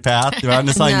meditative path? I'm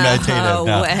just selling meditative.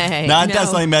 No, way. Not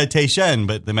necessarily meditation,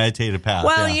 but the meditative path.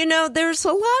 Well, there's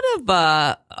a lot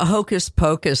of hocus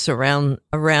pocus around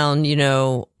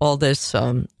all this.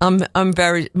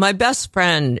 My best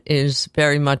friend is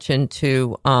very much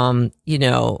into what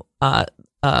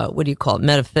do you call it,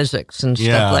 metaphysics and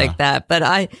stuff like that.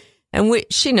 But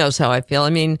she knows how I feel.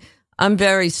 I mean, I'm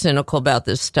very cynical about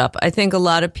this stuff. I think a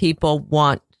lot of people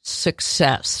want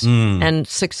success and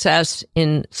success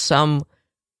in some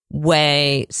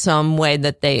way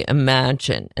that they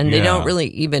imagine. And they don't really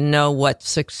even know what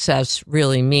success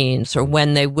really means or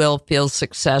when they will feel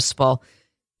successful.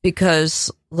 Because,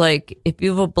 like, if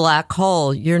you have a black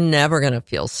hole, you're never going to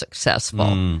feel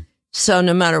successful. So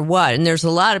no matter what. And there's a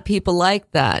lot of people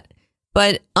like that.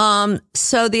 But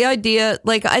so the idea,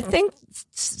 like, I think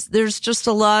there's just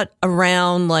a lot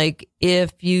around, like,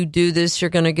 if you do this, you're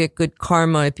going to get good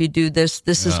karma. If you do this,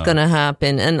 this is going to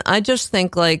happen. And I just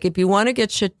think, like, if you want to get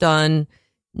shit done,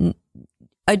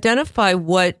 identify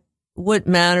what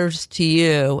matters to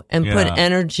you and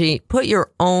put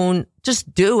your own,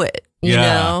 just do it, you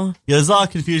know? Yeah, there's a lot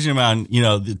of confusion around,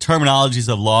 the terminologies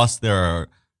have lost their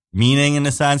meaning in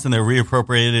a sense, and they're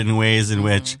reappropriated in ways in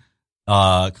which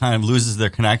kind of loses their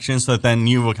connection. So that then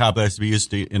new vocabulary has to be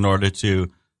used in order to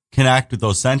connect with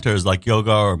those centers like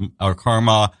yoga or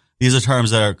karma. These are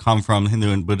terms that come from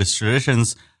Hindu and Buddhist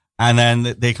traditions. And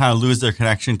then they kind of lose their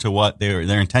connection to what their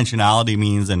intentionality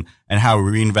means and how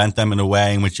we reinvent them in a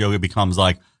way in which yoga becomes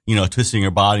like, twisting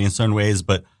your body in certain ways.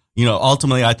 But,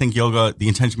 ultimately, I think yoga, the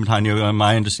intention behind yoga, in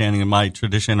my understanding of my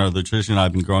tradition or the tradition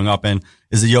I've been growing up in,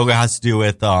 is that yoga has to do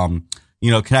with,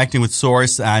 connecting with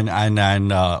source and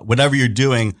whatever you're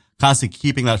doing, constantly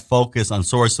keeping that focus on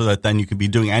source so that then you can be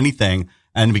doing anything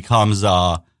and it becomes,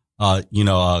 a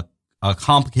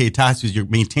complicated task because you're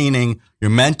maintaining your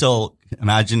mental,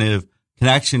 imaginative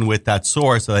connection with that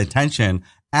source, that intention,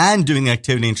 and doing the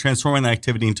activity and transforming the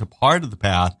activity into part of the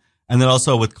path. And then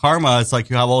also with karma, it's like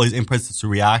you have all these imprints that's a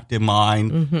reactive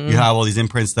mind. Mm-hmm. You have all these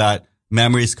imprints that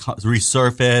memories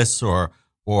resurface or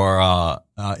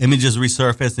images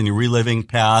resurface and you're reliving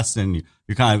past and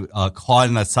you're kind of caught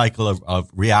in that cycle of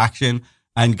reaction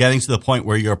and getting to the point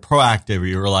where you're proactive or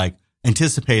you're like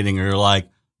anticipating or you're like,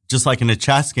 just like in a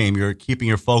chess game, you're keeping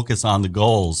your focus on the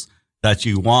goals that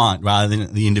you want rather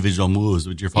than the individual moves,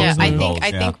 which you're focusing on the goals.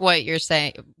 I think what you're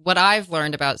saying, what I've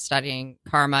learned about studying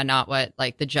karma, not what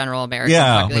like the general American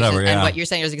population, and what you're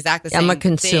saying is exactly the same. I'm a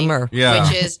consumer,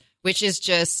 which is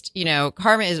just,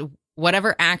 karma is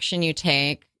whatever action you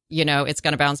take, it's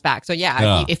going to bounce back. So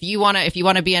if you want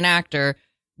to be an actor,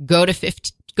 go to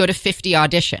 50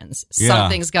 auditions.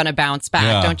 Something's going to bounce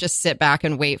back. Don't just sit back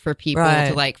and wait for people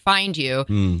to like find you.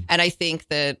 And I think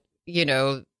that,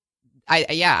 because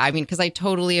I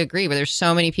totally agree. But there's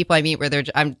so many people I meet where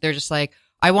they're just like,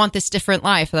 I want this different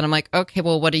life. And then I'm like, okay,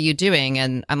 well, what are you doing?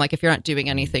 And I'm like, if you're not doing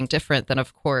anything different, then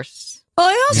of course. Well,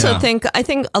 I also think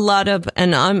a lot of,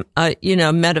 and I'm,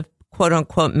 quote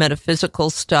unquote metaphysical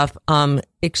stuff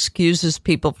excuses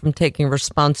people from taking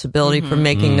responsibility for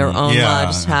making their own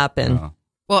lives happen. Yeah.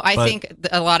 Well, I think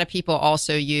a lot of people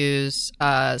also use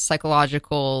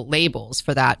psychological labels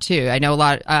for that too. I know a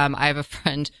lot. I have a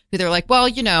friend who they're like, "Well,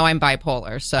 I'm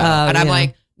bipolar." So, and I'm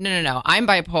like, "No, I'm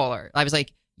bipolar." I was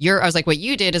like, what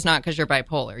you did is not because you're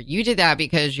bipolar. You did that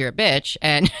because you're a bitch,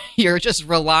 and you're just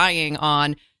relying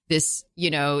on this.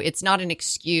 It's not an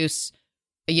excuse.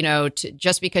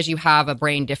 Just because you have a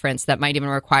brain difference that might even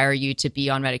require you to be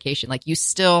on medication, like you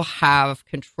still have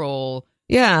control.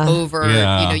 Over,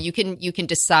 you can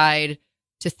decide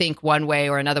to think one way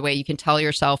or another way. You can tell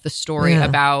yourself the story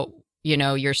about,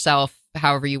 yourself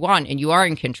however you want, and you are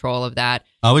in control of that.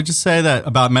 I would just say that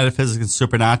about metaphysics and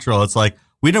supernatural, it's like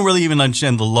we don't really even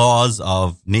understand the laws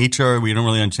of nature. We don't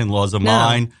really understand the laws of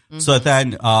mind. Mm-hmm. So that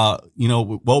then,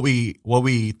 what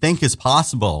we think is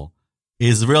possible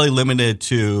is really limited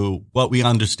to what we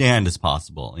understand is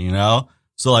possible,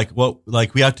 So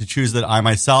we have to choose that I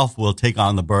myself will take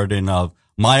on the burden of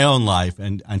my own life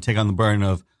and take on the burden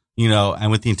of,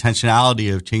 and with the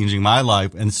intentionality of changing my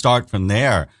life and start from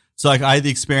there. So like I had the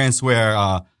experience where,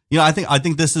 I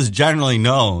think this is generally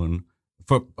known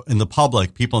in the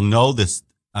public. People know this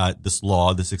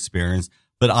law, this experience,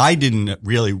 but I didn't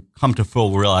really come to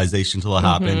full realization until it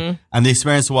happened. And the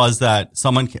experience was that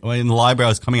someone in the library, I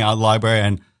was coming out of the library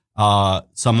and,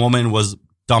 some woman was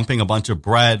dumping a bunch of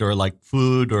bread or like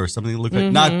food or something that looked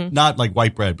like not like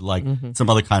white bread, but like some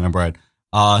other kind of bread,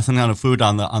 some kind of food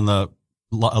on the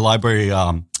library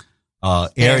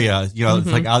area. It's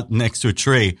like out next to a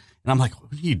tree, And I'm like,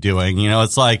 what are you doing? You know,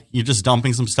 it's like, you're just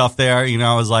dumping some stuff there. You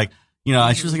know, I was like, you know,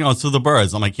 and she was like, oh, it's for the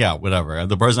birds. I'm like, yeah, whatever.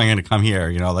 The birds aren't going to come here.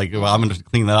 You know, like, well, I'm going to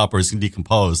clean that up or it's going to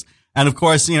decompose. And of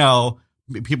course, you know,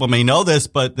 people may know this,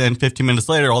 but then 15 minutes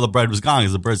later, all the bread was gone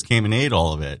because the birds came and ate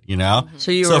all of it, you know?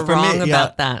 So you were wrong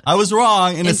about that. I was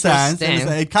wrong in a sense.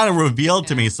 It kind of revealed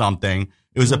to me something.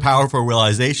 It was a powerful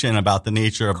realization about the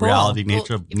nature of reality,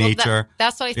 nature of nature.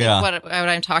 That's what I think what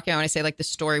I'm talking about when I say like the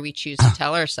story we choose to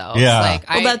tell ourselves. Yeah.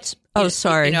 Like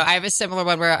sorry. You know, I have a similar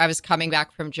one where I was coming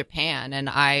back from Japan and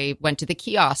I went to the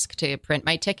kiosk to print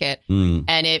my ticket and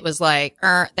it was like,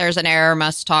 there's an error,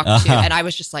 must talk to. And I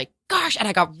was just like, gosh. And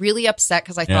I got really upset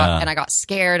because I thought, and I got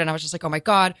scared and I was just like, oh my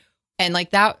God. And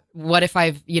like that, what if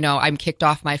I'm kicked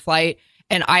off my flight?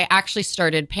 And I actually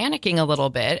started panicking a little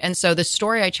bit. And so the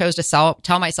story I chose to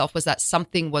tell myself was that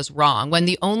something was wrong when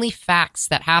the only facts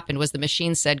that happened was the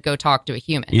machine said, go talk to a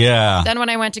human. Yeah. Then when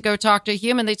I went to go talk to a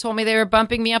human, they told me they were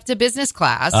bumping me up to business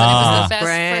class. And it was the best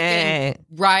freaking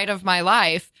ride of my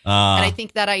life. And I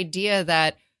think that idea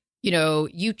that, you know,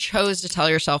 you chose to tell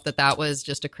yourself that was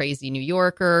just a crazy New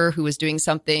Yorker who was doing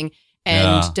something.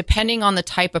 And depending on the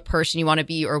type of person you want to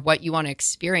be or what you want to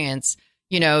experience,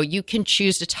 you know, you can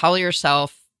choose to tell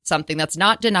yourself something that's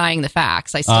not denying the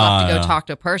facts. I still have to go talk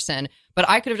to a person, but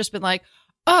I could have just been like,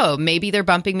 oh, maybe they're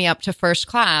bumping me up to first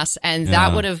class. And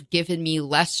that would have given me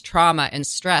less trauma and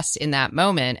stress in that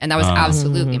moment. And that was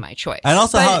absolutely my choice. And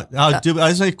also I just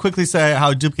want to quickly say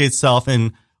how it duplicates self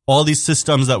in all these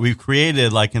systems that we've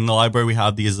created. Like in the library, we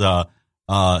have these SAM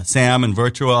and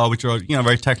Virtua, which are, you know,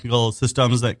 very technical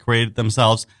systems that created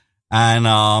themselves. And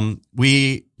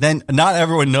not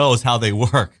everyone knows how they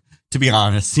work, to be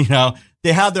honest. You know,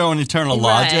 they have their own internal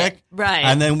logic. Right.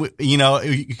 And then, you know,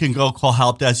 you can go call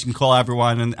help desk, you can call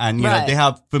everyone, and you know, they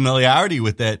have familiarity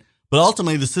with it. But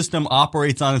ultimately, the system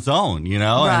operates on its own, you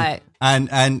know? Right.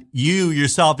 And you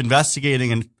yourself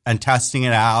investigating and testing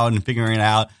it out and figuring it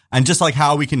out. And just like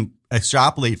how we can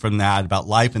extrapolate from that about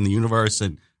life and the universe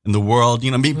and the world,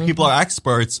 you know, people are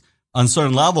experts on a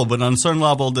certain level, but on a certain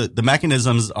level, the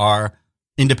mechanisms are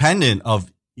independent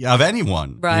of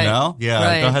anyone, right? You know? Yeah.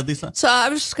 Right. Go ahead, Lisa. So I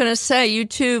was just going to say, you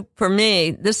two, for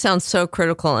me, this sounds so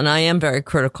critical, and I am very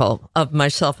critical of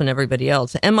myself and everybody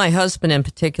else, and my husband in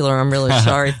particular. I'm really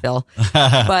sorry, Phil.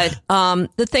 But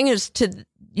the thing is,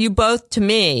 you both, to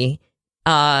me,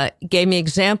 gave me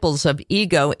examples of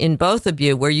ego in both of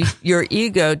you, where your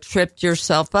ego tripped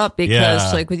yourself up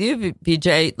because, like with you,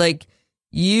 VJ, like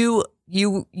you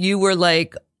were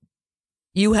like,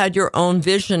 you had your own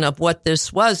vision of what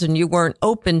this was and you weren't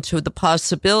open to the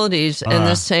possibilities. And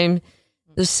the same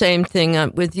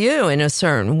thing with you in a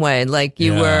certain way. Like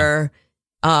you were,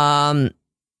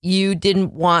 you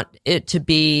didn't want it to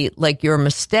be like your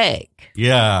mistake.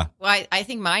 Yeah. Well, I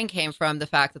think mine came from the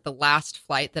fact that the last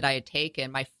flight that I had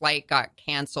taken, my flight got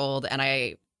canceled and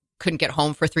I couldn't get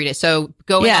home for 3 days. So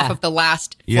going off of the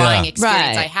last flying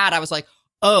experience I had, I was like,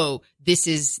 oh, this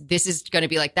is going to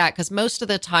be like that. Because most of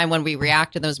the time when we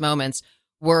react in those moments,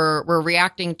 we're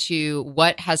reacting to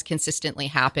what has consistently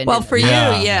happened. Well, for you,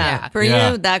 for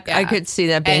you, that I could see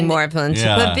that being more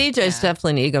influential. But VJ's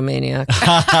definitely an egomaniac.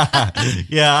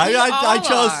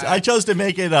 I chose to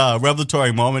make it a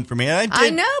revelatory moment for me. And I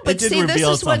know, but see, this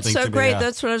is what's so great.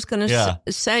 That's what I was going to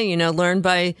say. You know, learn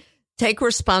by. Take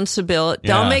responsibility.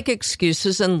 Don't make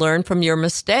excuses and learn from your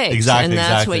mistakes. Exactly. And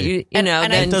that's what you know,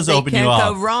 then it does they open can't you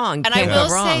up. go wrong. And I will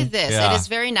say this, it is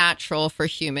very natural for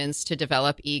humans to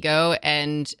develop ego.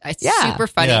 And it's super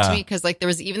funny to me because like there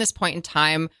was even this point in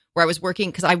time where I was working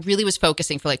because I really was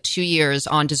focusing for like 2 years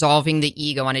on dissolving the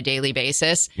ego on a daily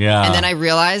basis. Yeah. And then I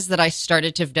realized that I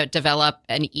started to develop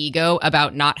an ego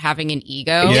about not having an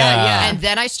ego. Yeah. And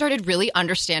then I started really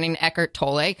understanding Eckhart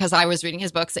Tolle because I was reading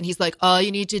his books and he's like, all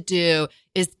you need to do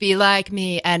is be like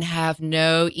me and have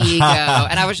no ego.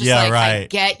 And I was just I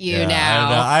get you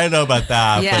now. I know about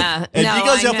that. Yeah.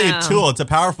 Ego is definitely a tool. It's a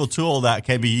powerful tool that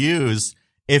can be used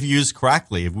if used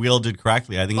correctly, if wielded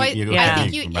correctly. I think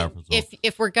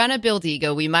if we're going to build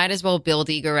ego, we might as well build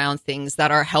ego around things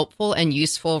that are helpful and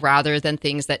useful rather than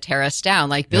things that tear us down.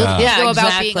 Like build ego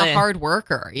about being a hard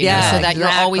worker, you know, so that you're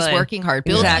always working hard.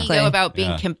 Build ego about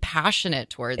being compassionate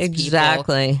towards people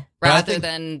rather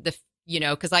than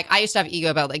because like I used to have ego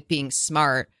about like being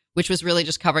smart, which was really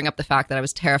just covering up the fact that I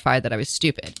was terrified that I was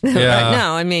stupid. No,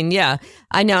 I mean,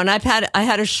 I know. And I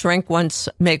had a shrink once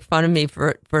make fun of me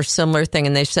for a similar thing.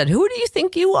 And they said, who do you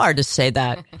think you are to say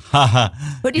that?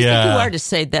 Who do you think you are to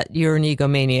say that you're an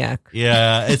egomaniac?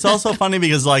 Yeah. It's also funny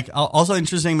because like, also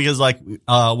interesting because like,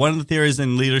 one of the theories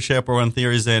in leadership or one of the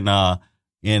theories in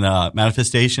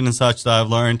manifestation and such that I've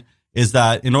learned is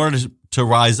that in order to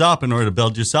rise up, in order to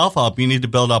build yourself up, you need to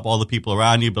build up all the people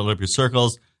around you, build up your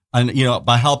circles. And,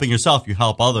 by helping yourself, you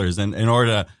help others. And in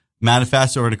order to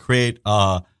manifest or to create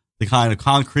the kind of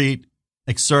concrete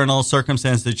external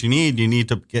circumstance that you need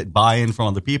to get buy-in from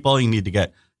other people. You need to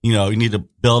get, you need to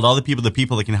build other people, the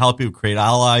people that can help you create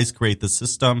allies, create the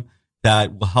system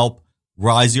that will help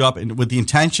rise you up, and with the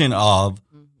intention of,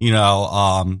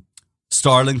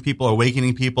 startling people,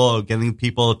 awakening people, or getting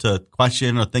people to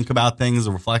question or think about things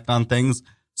or reflect on things,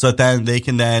 so that then they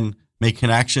can then make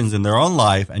connections in their own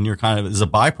life. And you're kind of, as a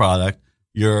byproduct,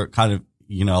 you're kind of,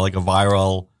 like a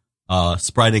viral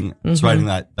spreading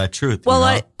that truth. Well,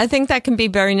 I think that can be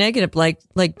very negative.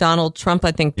 Like Donald Trump,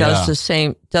 I think does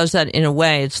that in a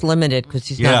way. It's limited because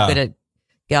he's not good at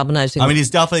galvanizing. I mean, he's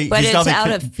definitely out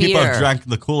of fear. People have drank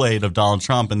the Kool-Aid of Donald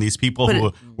Trump, and these people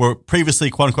who were previously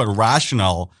quote unquote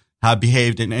rational have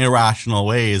behaved in irrational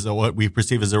ways, or what we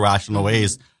perceive as irrational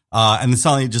ways. And then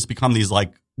suddenly just become these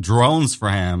like drones for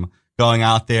him, going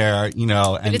out there,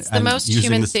 and it's the most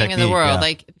human thing in the world. Yeah.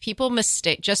 Like, people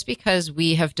mistake, just because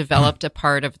we have developed a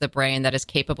part of the brain that is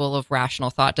capable of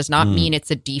rational thought does not mean it's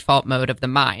a default mode of the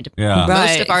mind. Yeah.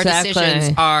 Most of our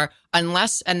decisions are,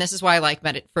 unless, and this is why I like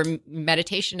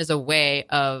meditation is a way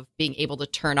of being able to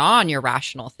turn on your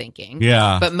rational thinking.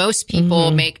 Yeah. But most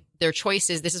people make their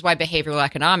choices. This is why behavioral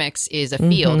economics is a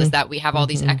field, is that we have all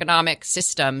these economic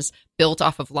systems built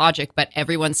off of logic, but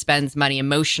everyone spends money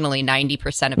emotionally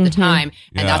 90% of the time.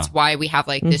 And that's why we have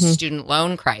like this student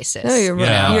loan crisis. No, you're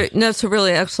right. That's a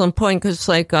really excellent point, because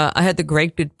I had the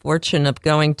great good fortune of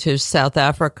going to South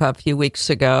Africa a few weeks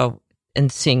ago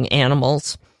and seeing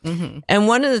animals. And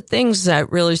one of the things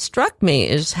that really struck me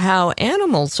is how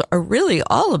animals are really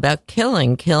all about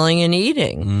killing and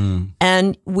eating.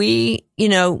 And we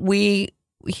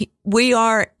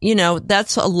are,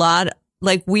 that's a lot,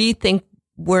 like, we think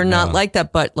we're not like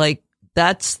that, but like,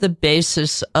 that's the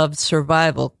basis of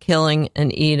survival, killing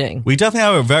and eating. We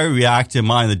definitely have a very reactive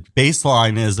mind. The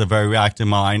baseline is a very reactive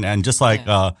mind. And just like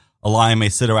a lion may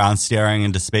sit around staring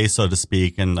into space, so to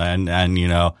speak, and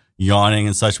yawning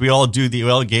and such, we all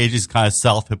engage these kind of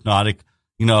self-hypnotic,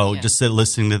 just sit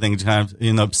listening to things. Kind of,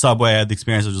 in the subway, I had the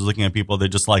experience of just looking at people. They're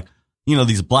just like,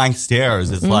 these blank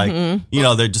stares. It's like,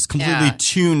 they're just completely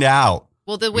tuned out.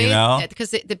 Well, the way,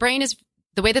 because the brain is,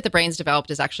 the way that the brain's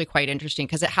developed is actually quite interesting,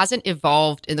 because it hasn't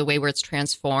evolved in the way where it's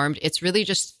transformed. It's really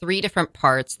just three different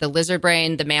parts: the lizard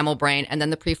brain, the mammal brain, and then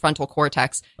the prefrontal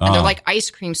cortex. And they're like ice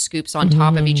cream scoops on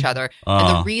top of each other.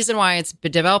 And the reason why it's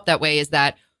developed that way is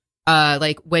that,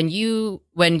 like,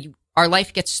 when our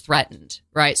life gets threatened,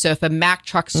 right? So if a Mack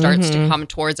truck starts to come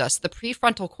towards us, the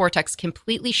prefrontal cortex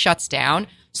completely shuts down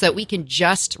so that we can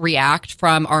just react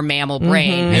from our mammal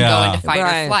brain and go into fight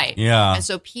or flight. Yeah. And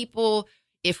so people,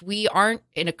 if we aren't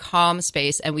in a calm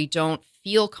space and we don't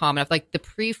feel calm enough, like, the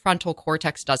prefrontal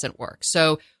cortex doesn't work.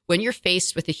 So when you're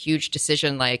faced with a huge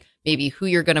decision, like maybe who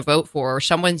you're going to vote for, or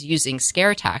someone's using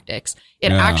scare tactics,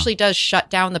 it actually does shut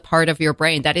down the part of your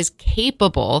brain that is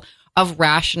capable of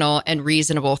rational and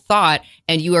reasonable thought.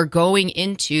 And you are going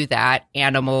into that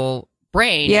animal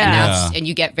brain, and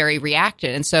you get very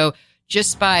reactive. And so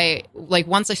just by, like,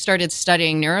 once I started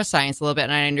studying neuroscience a little bit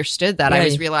and I understood that, I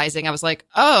was realizing, I was like,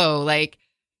 oh, like,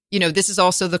 this is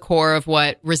also the core of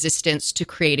what resistance to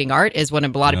creating art is. When a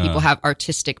lot of people have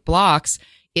artistic blocks,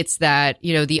 it's that,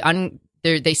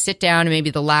 they sit down and maybe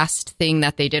the last thing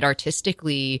that they did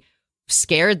artistically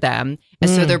scared them. And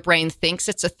so their brain thinks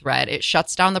it's a threat. It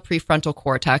shuts down the prefrontal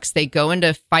cortex. They go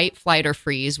into fight, flight, or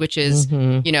freeze, which is,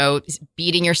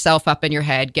 beating yourself up in your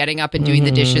head, getting up and doing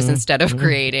the dishes instead of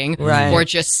creating, or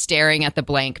just staring at the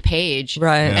blank page.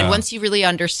 And once you really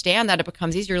understand that, it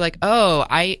becomes easier. Like, oh,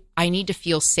 I need to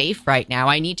feel safe right now.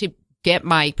 I need to get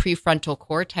my prefrontal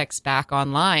cortex back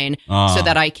online so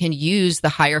that I can use the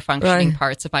higher functioning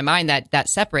parts of my mind that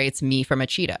separates me from a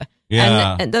cheetah.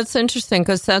 Yeah. And that's interesting,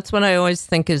 because that's what I always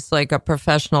think is like a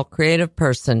professional creative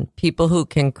person, people who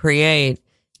can create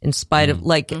in spite of,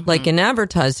 like in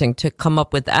advertising, to come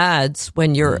up with ads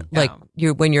when you're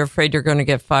when you're afraid you're going to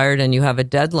get fired and you have a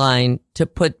deadline, to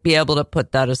be able to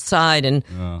put that aside. And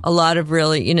a lot of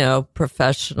really,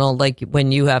 professional, like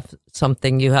when you have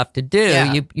something you have to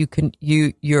do,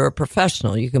 you're a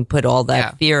professional. You can put all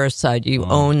that fear aside. You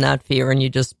own that fear and you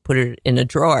just put it in a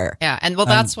drawer. Yeah. And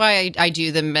that's why I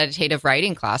do the meditative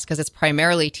writing class, because it's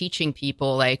primarily teaching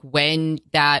people, like, when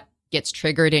that gets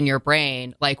triggered in your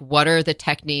brain, like, what are the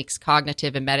techniques,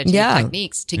 cognitive and meditative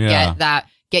techniques to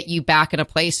get you back in a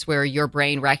place where your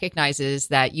brain recognizes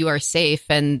that you are safe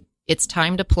and it's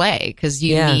time to play, because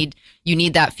you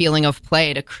need that feeling of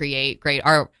play to create great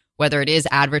art. whether it is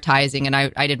advertising. And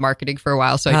I did marketing for a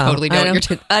while, so I totally know what you're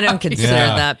talking about. I don't consider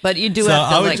that, but you do So have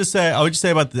to I would just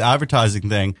say about the advertising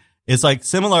thing. It's like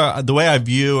similar the way I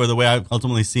view or the way I've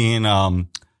ultimately seen,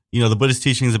 the Buddhist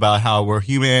teachings about how we're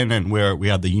human and we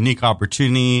have the unique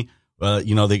opportunity. A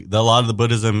lot of the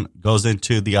Buddhism goes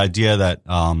into the idea that,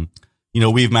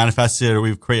 we've manifested or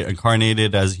we've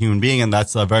incarnated as a human being, and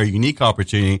that's a very unique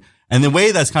opportunity. And the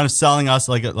way that's kind of selling us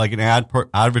like an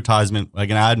advertisement, like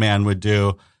an ad man would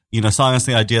do, selling us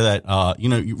the idea that,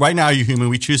 right now you're human.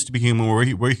 We choose to be human.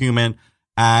 We're human.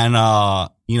 And,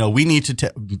 we need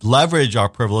to leverage our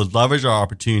privilege, leverage our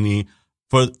opportunity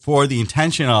for the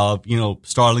intention of,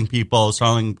 startling people,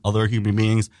 startling other human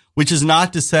beings, which is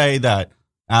not to say that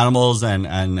animals and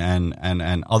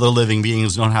other living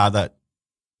beings don't have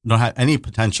any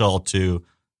potential to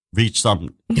reach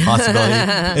some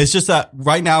possibility. It's just that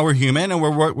right now we're human and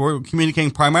we're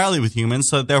communicating primarily with humans.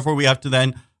 So therefore we have to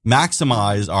then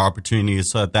maximize our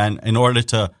opportunities. So that then in order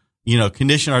to,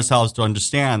 condition ourselves to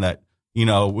understand that,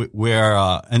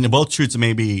 we're, and both truths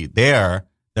may be there,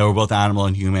 that we're both animal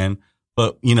and human,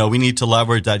 but, we need to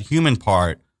leverage that human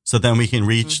part so then we can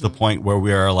reach the point where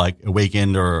we're like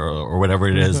awakened or whatever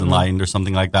it is, enlightened or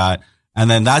something like that. And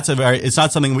then it's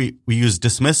not something we use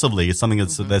dismissively. It's something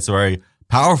that's very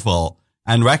powerful,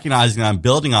 and recognizing that and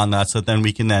building on that so then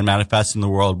we can then manifest in the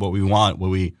world what we want, what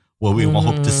we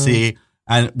hope to see.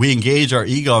 And we engage our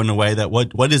ego in a way that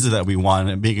what is it that we want,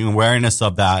 and making awareness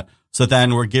of that. So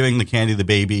then we're giving the candy, the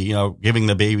baby, giving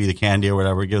the baby the candy or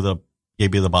whatever, give the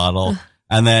baby the bottle.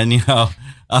 And then,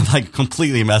 I'm like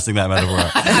completely messing that metaphor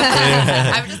up.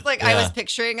 I'm just like, I was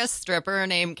picturing a stripper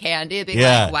named Candy being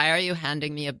like, why are you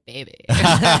handing me a baby?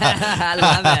 I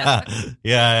love it.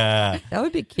 Yeah. That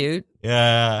would be cute.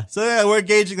 Yeah. So we're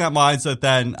engaging that mindset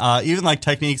then. Even like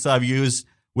techniques I've used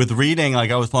with reading,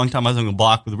 like I was a long time I was having a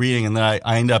block with reading, and then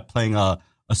I end up playing a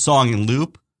song in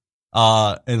loop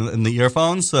in the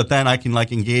earphones, so that then I can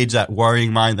like engage that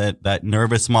worrying mind, that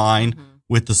nervous mind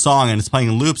with the song, and it's playing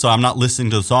in loop, so I'm not listening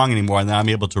to the song anymore, and then I'm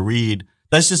able to read.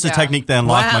 That's just a technique that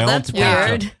unlocked my own that's potential.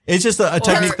 weird. It's just a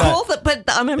technique cool, but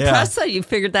I'm impressed that you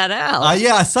figured that out.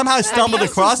 I somehow stumbled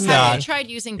across that. I tried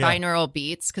using binaural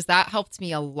beats because that helped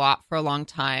me a lot for a long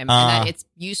time, and that it's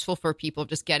useful for people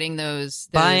just getting those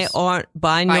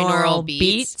binaural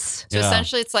beats. So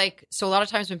essentially, it's like, so a lot of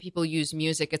times when people use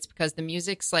music, it's because the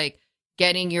music's like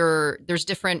getting there's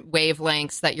different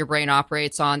wavelengths that your brain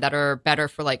operates on that are better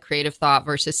for like creative thought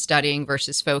versus studying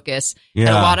versus focus. And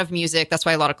a lot of music, that's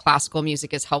why a lot of classical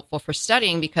music is helpful for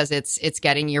studying, because it's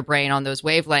getting your brain on those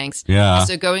wavelengths. And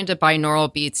so going to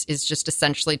binaural beats is just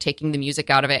essentially taking the music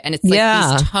out of it, and it's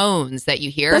like these tones that you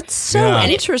hear. That's so interesting.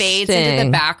 And it fades into the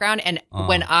background. And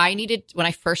when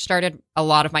I first started a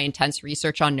lot of my intense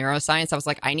research on neuroscience, I was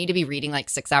like, I need to be reading like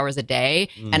 6 hours a day,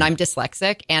 and I'm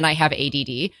dyslexic and I have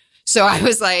ADD. So I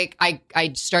was like,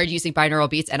 I started using binaural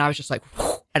beats, and I was just like,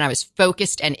 and I was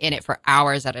focused and in it for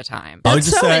hours at a time. That's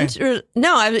so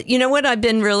you know what I've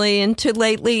been really into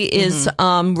lately is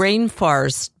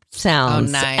rainforest sounds.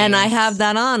 Oh, nice. And I have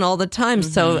that on all the time.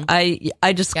 So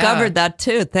I discovered that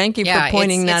too. Thank you for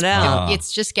pointing that out.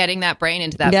 It's just getting that brain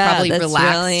into that probably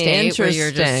relaxed really state where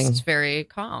you're just very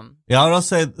calm. Yeah, I would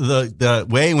also say the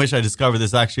way in which I discovered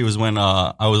this actually was when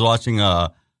I was watching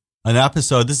an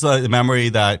episode. This is a memory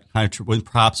that kind of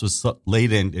perhaps was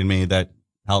latent in me that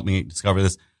helped me discover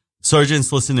this.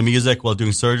 Surgeons listen to music while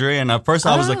doing surgery, and at first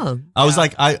I was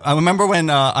I remember when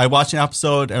I watched an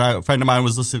episode, and a friend of mine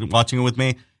was watching it with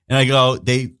me, and I go,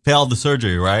 they failed the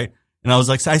surgery, right? And I was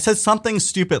like, I said something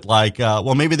stupid like,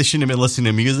 well, maybe they shouldn't have been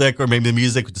listening to music, or maybe the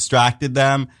music distracted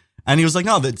them. And he was like,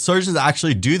 no, the surgeons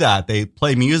actually do that. They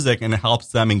play music, and it helps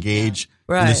them engage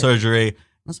in the surgery.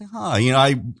 I was like,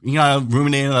 I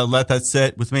ruminated and I let that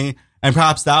sit with me. And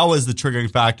perhaps that was the triggering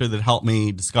factor that helped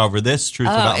me discover this truth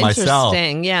about myself.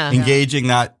 Engaging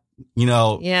that, when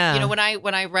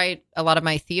I write a lot of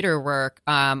my theater work,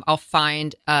 I'll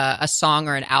find a song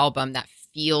or an album that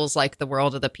feels like the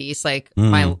world of the piece. Like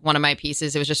one of my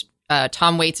pieces, it was just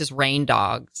Tom Waits' Rain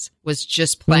Dogs was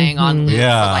just playing on loop for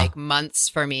like months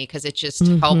for me, because it just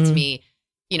helped me.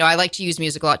 I like to use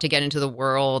music a lot to get into the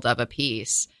world of a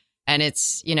piece. And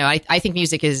it's, I think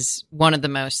music is one of the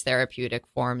most therapeutic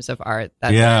forms of art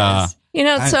that there is.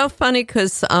 It's so funny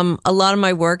because a lot of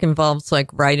my work involves like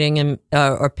writing and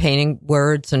or painting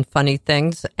words and funny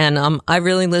things. And I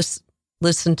really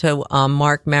listen to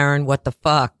Mark Maron, What the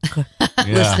Fuck,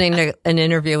 listening to an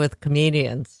interview with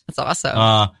comedians. That's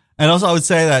awesome. And also I would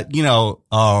say that,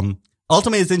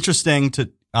 ultimately it's interesting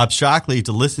to abstractly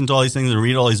to listen to all these things and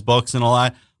read all these books and all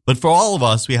that. But for all of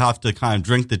us, we have to kind of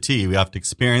drink the tea. We have to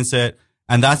experience it.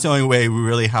 And that's the only way we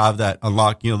really have that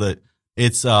unlock, the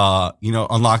it's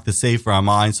unlock the safe for our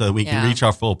mind so that we can reach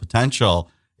our full potential.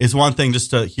 It's one thing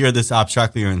just to hear this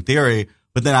abstractly or in theory,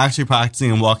 but then actually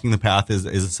practicing and walking the path is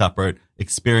a separate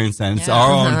experience. And it's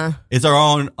our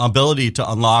own ability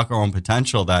to unlock our own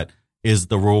potential that is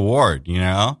the reward,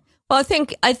 Well,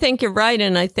 I think you're right.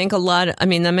 And I think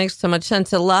that makes so much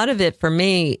sense. A lot of it for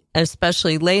me,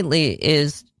 especially lately,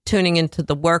 is tuning into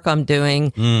the work I'm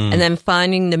doing and then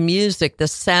finding the music, the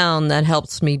sound that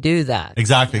helps me do that.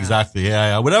 Exactly.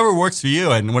 Yeah. Whatever works for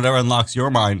you and whatever unlocks your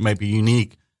mind might be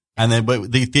unique. And then,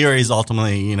 but the theories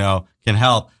ultimately, can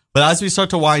help. But as we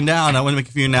start to wind down, I want to make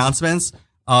a few announcements.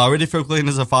 Ready for Brooklyn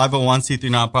is a 501c3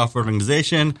 nonprofit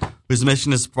organization whose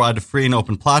mission is to provide a free and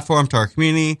open platform to our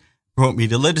community, promote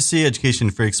media literacy, education,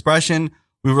 and free expression.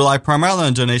 We rely primarily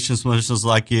on donations from listeners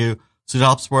like you. So to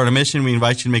help support our mission, we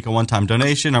invite you to make a one-time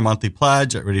donation or monthly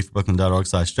pledge at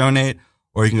readyforbrooklyn.org/donate,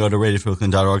 or you can go to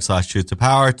readyforbrooklyn.org/truth to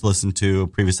power to listen to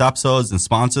previous episodes and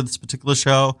sponsor this particular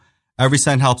show. Every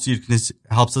cent helps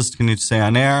us to continue to stay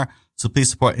on air. So please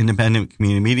support independent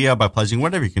community media by pledging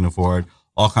whatever you can afford.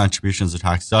 All contributions are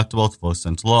tax deductible to full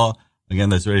extent to law. Again,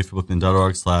 that's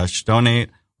readyforbrooklyn.org/donate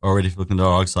or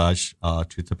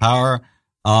readyforbrooklyn.org/truth to power.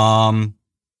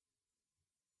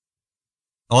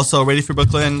 Also, Ready for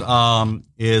Brooklyn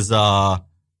is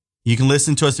you can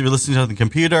listen to us if you're listening to it on the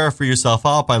computer. Free yourself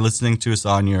up by listening to us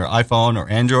on your iPhone or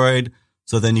Android.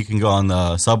 So then you can go on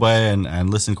the subway and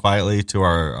listen quietly to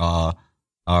our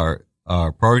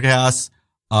podcasts.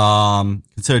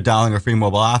 Consider downloading our free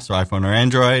mobile apps for iPhone or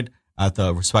Android at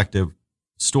the respective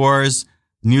stores.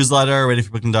 Newsletter,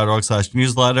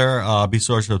 readyforbrooklyn.org/newsletter. Be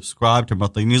sure to subscribe to our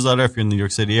monthly newsletter if you're in the New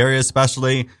York City area,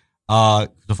 especially. To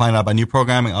find out about new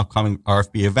programming, upcoming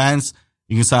RFB events,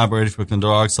 you can sign up at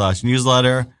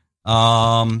readyforbrooklyn.org/newsletter.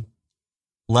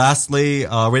 Lastly,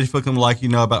 Ready for Brooklyn would like you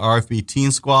to know about RFB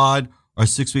Teen Squad, our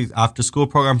 6-week after-school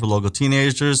program for local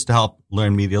teenagers to help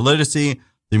learn media literacy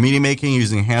through media making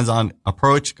using a hands-on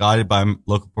approach guided by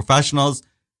local professionals.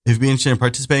 If you'd be interested in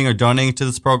participating or donating to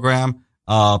this program,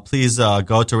 please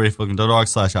go to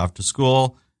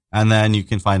readyforbrooklyn.org/afterschool, and then you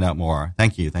can find out more.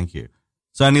 Thank you.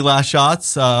 So any last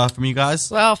shots from you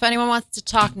guys? Well, if anyone wants to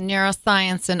talk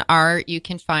neuroscience and art, you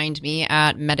can find me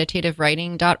at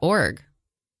meditativewriting.org.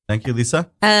 Thank you, Lisa.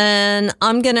 And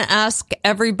I'm going to ask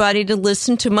everybody to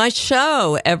listen to my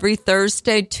show every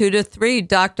Thursday, 2 to 3.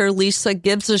 Dr. Lisa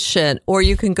Gives a Shit. Or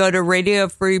you can go to Radio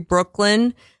Free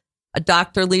Brooklyn,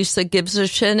 Dr. Lisa Gives a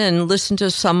Shit, and listen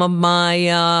to some of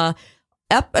my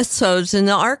episodes in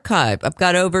the archive. I've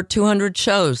got over 200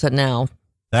 shows now.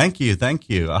 Thank you.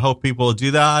 I hope people will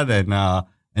do that and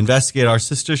investigate our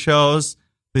sister shows.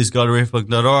 Please go to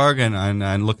readyforbrooklyn.org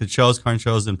and look at shows, current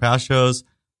shows, and past shows.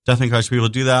 Definitely encourage people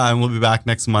to do that. And we'll be back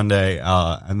next Monday.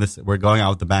 We're going out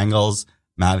with the Bangles,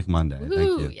 Matic Monday. Ooh,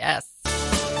 Thank you. Yes.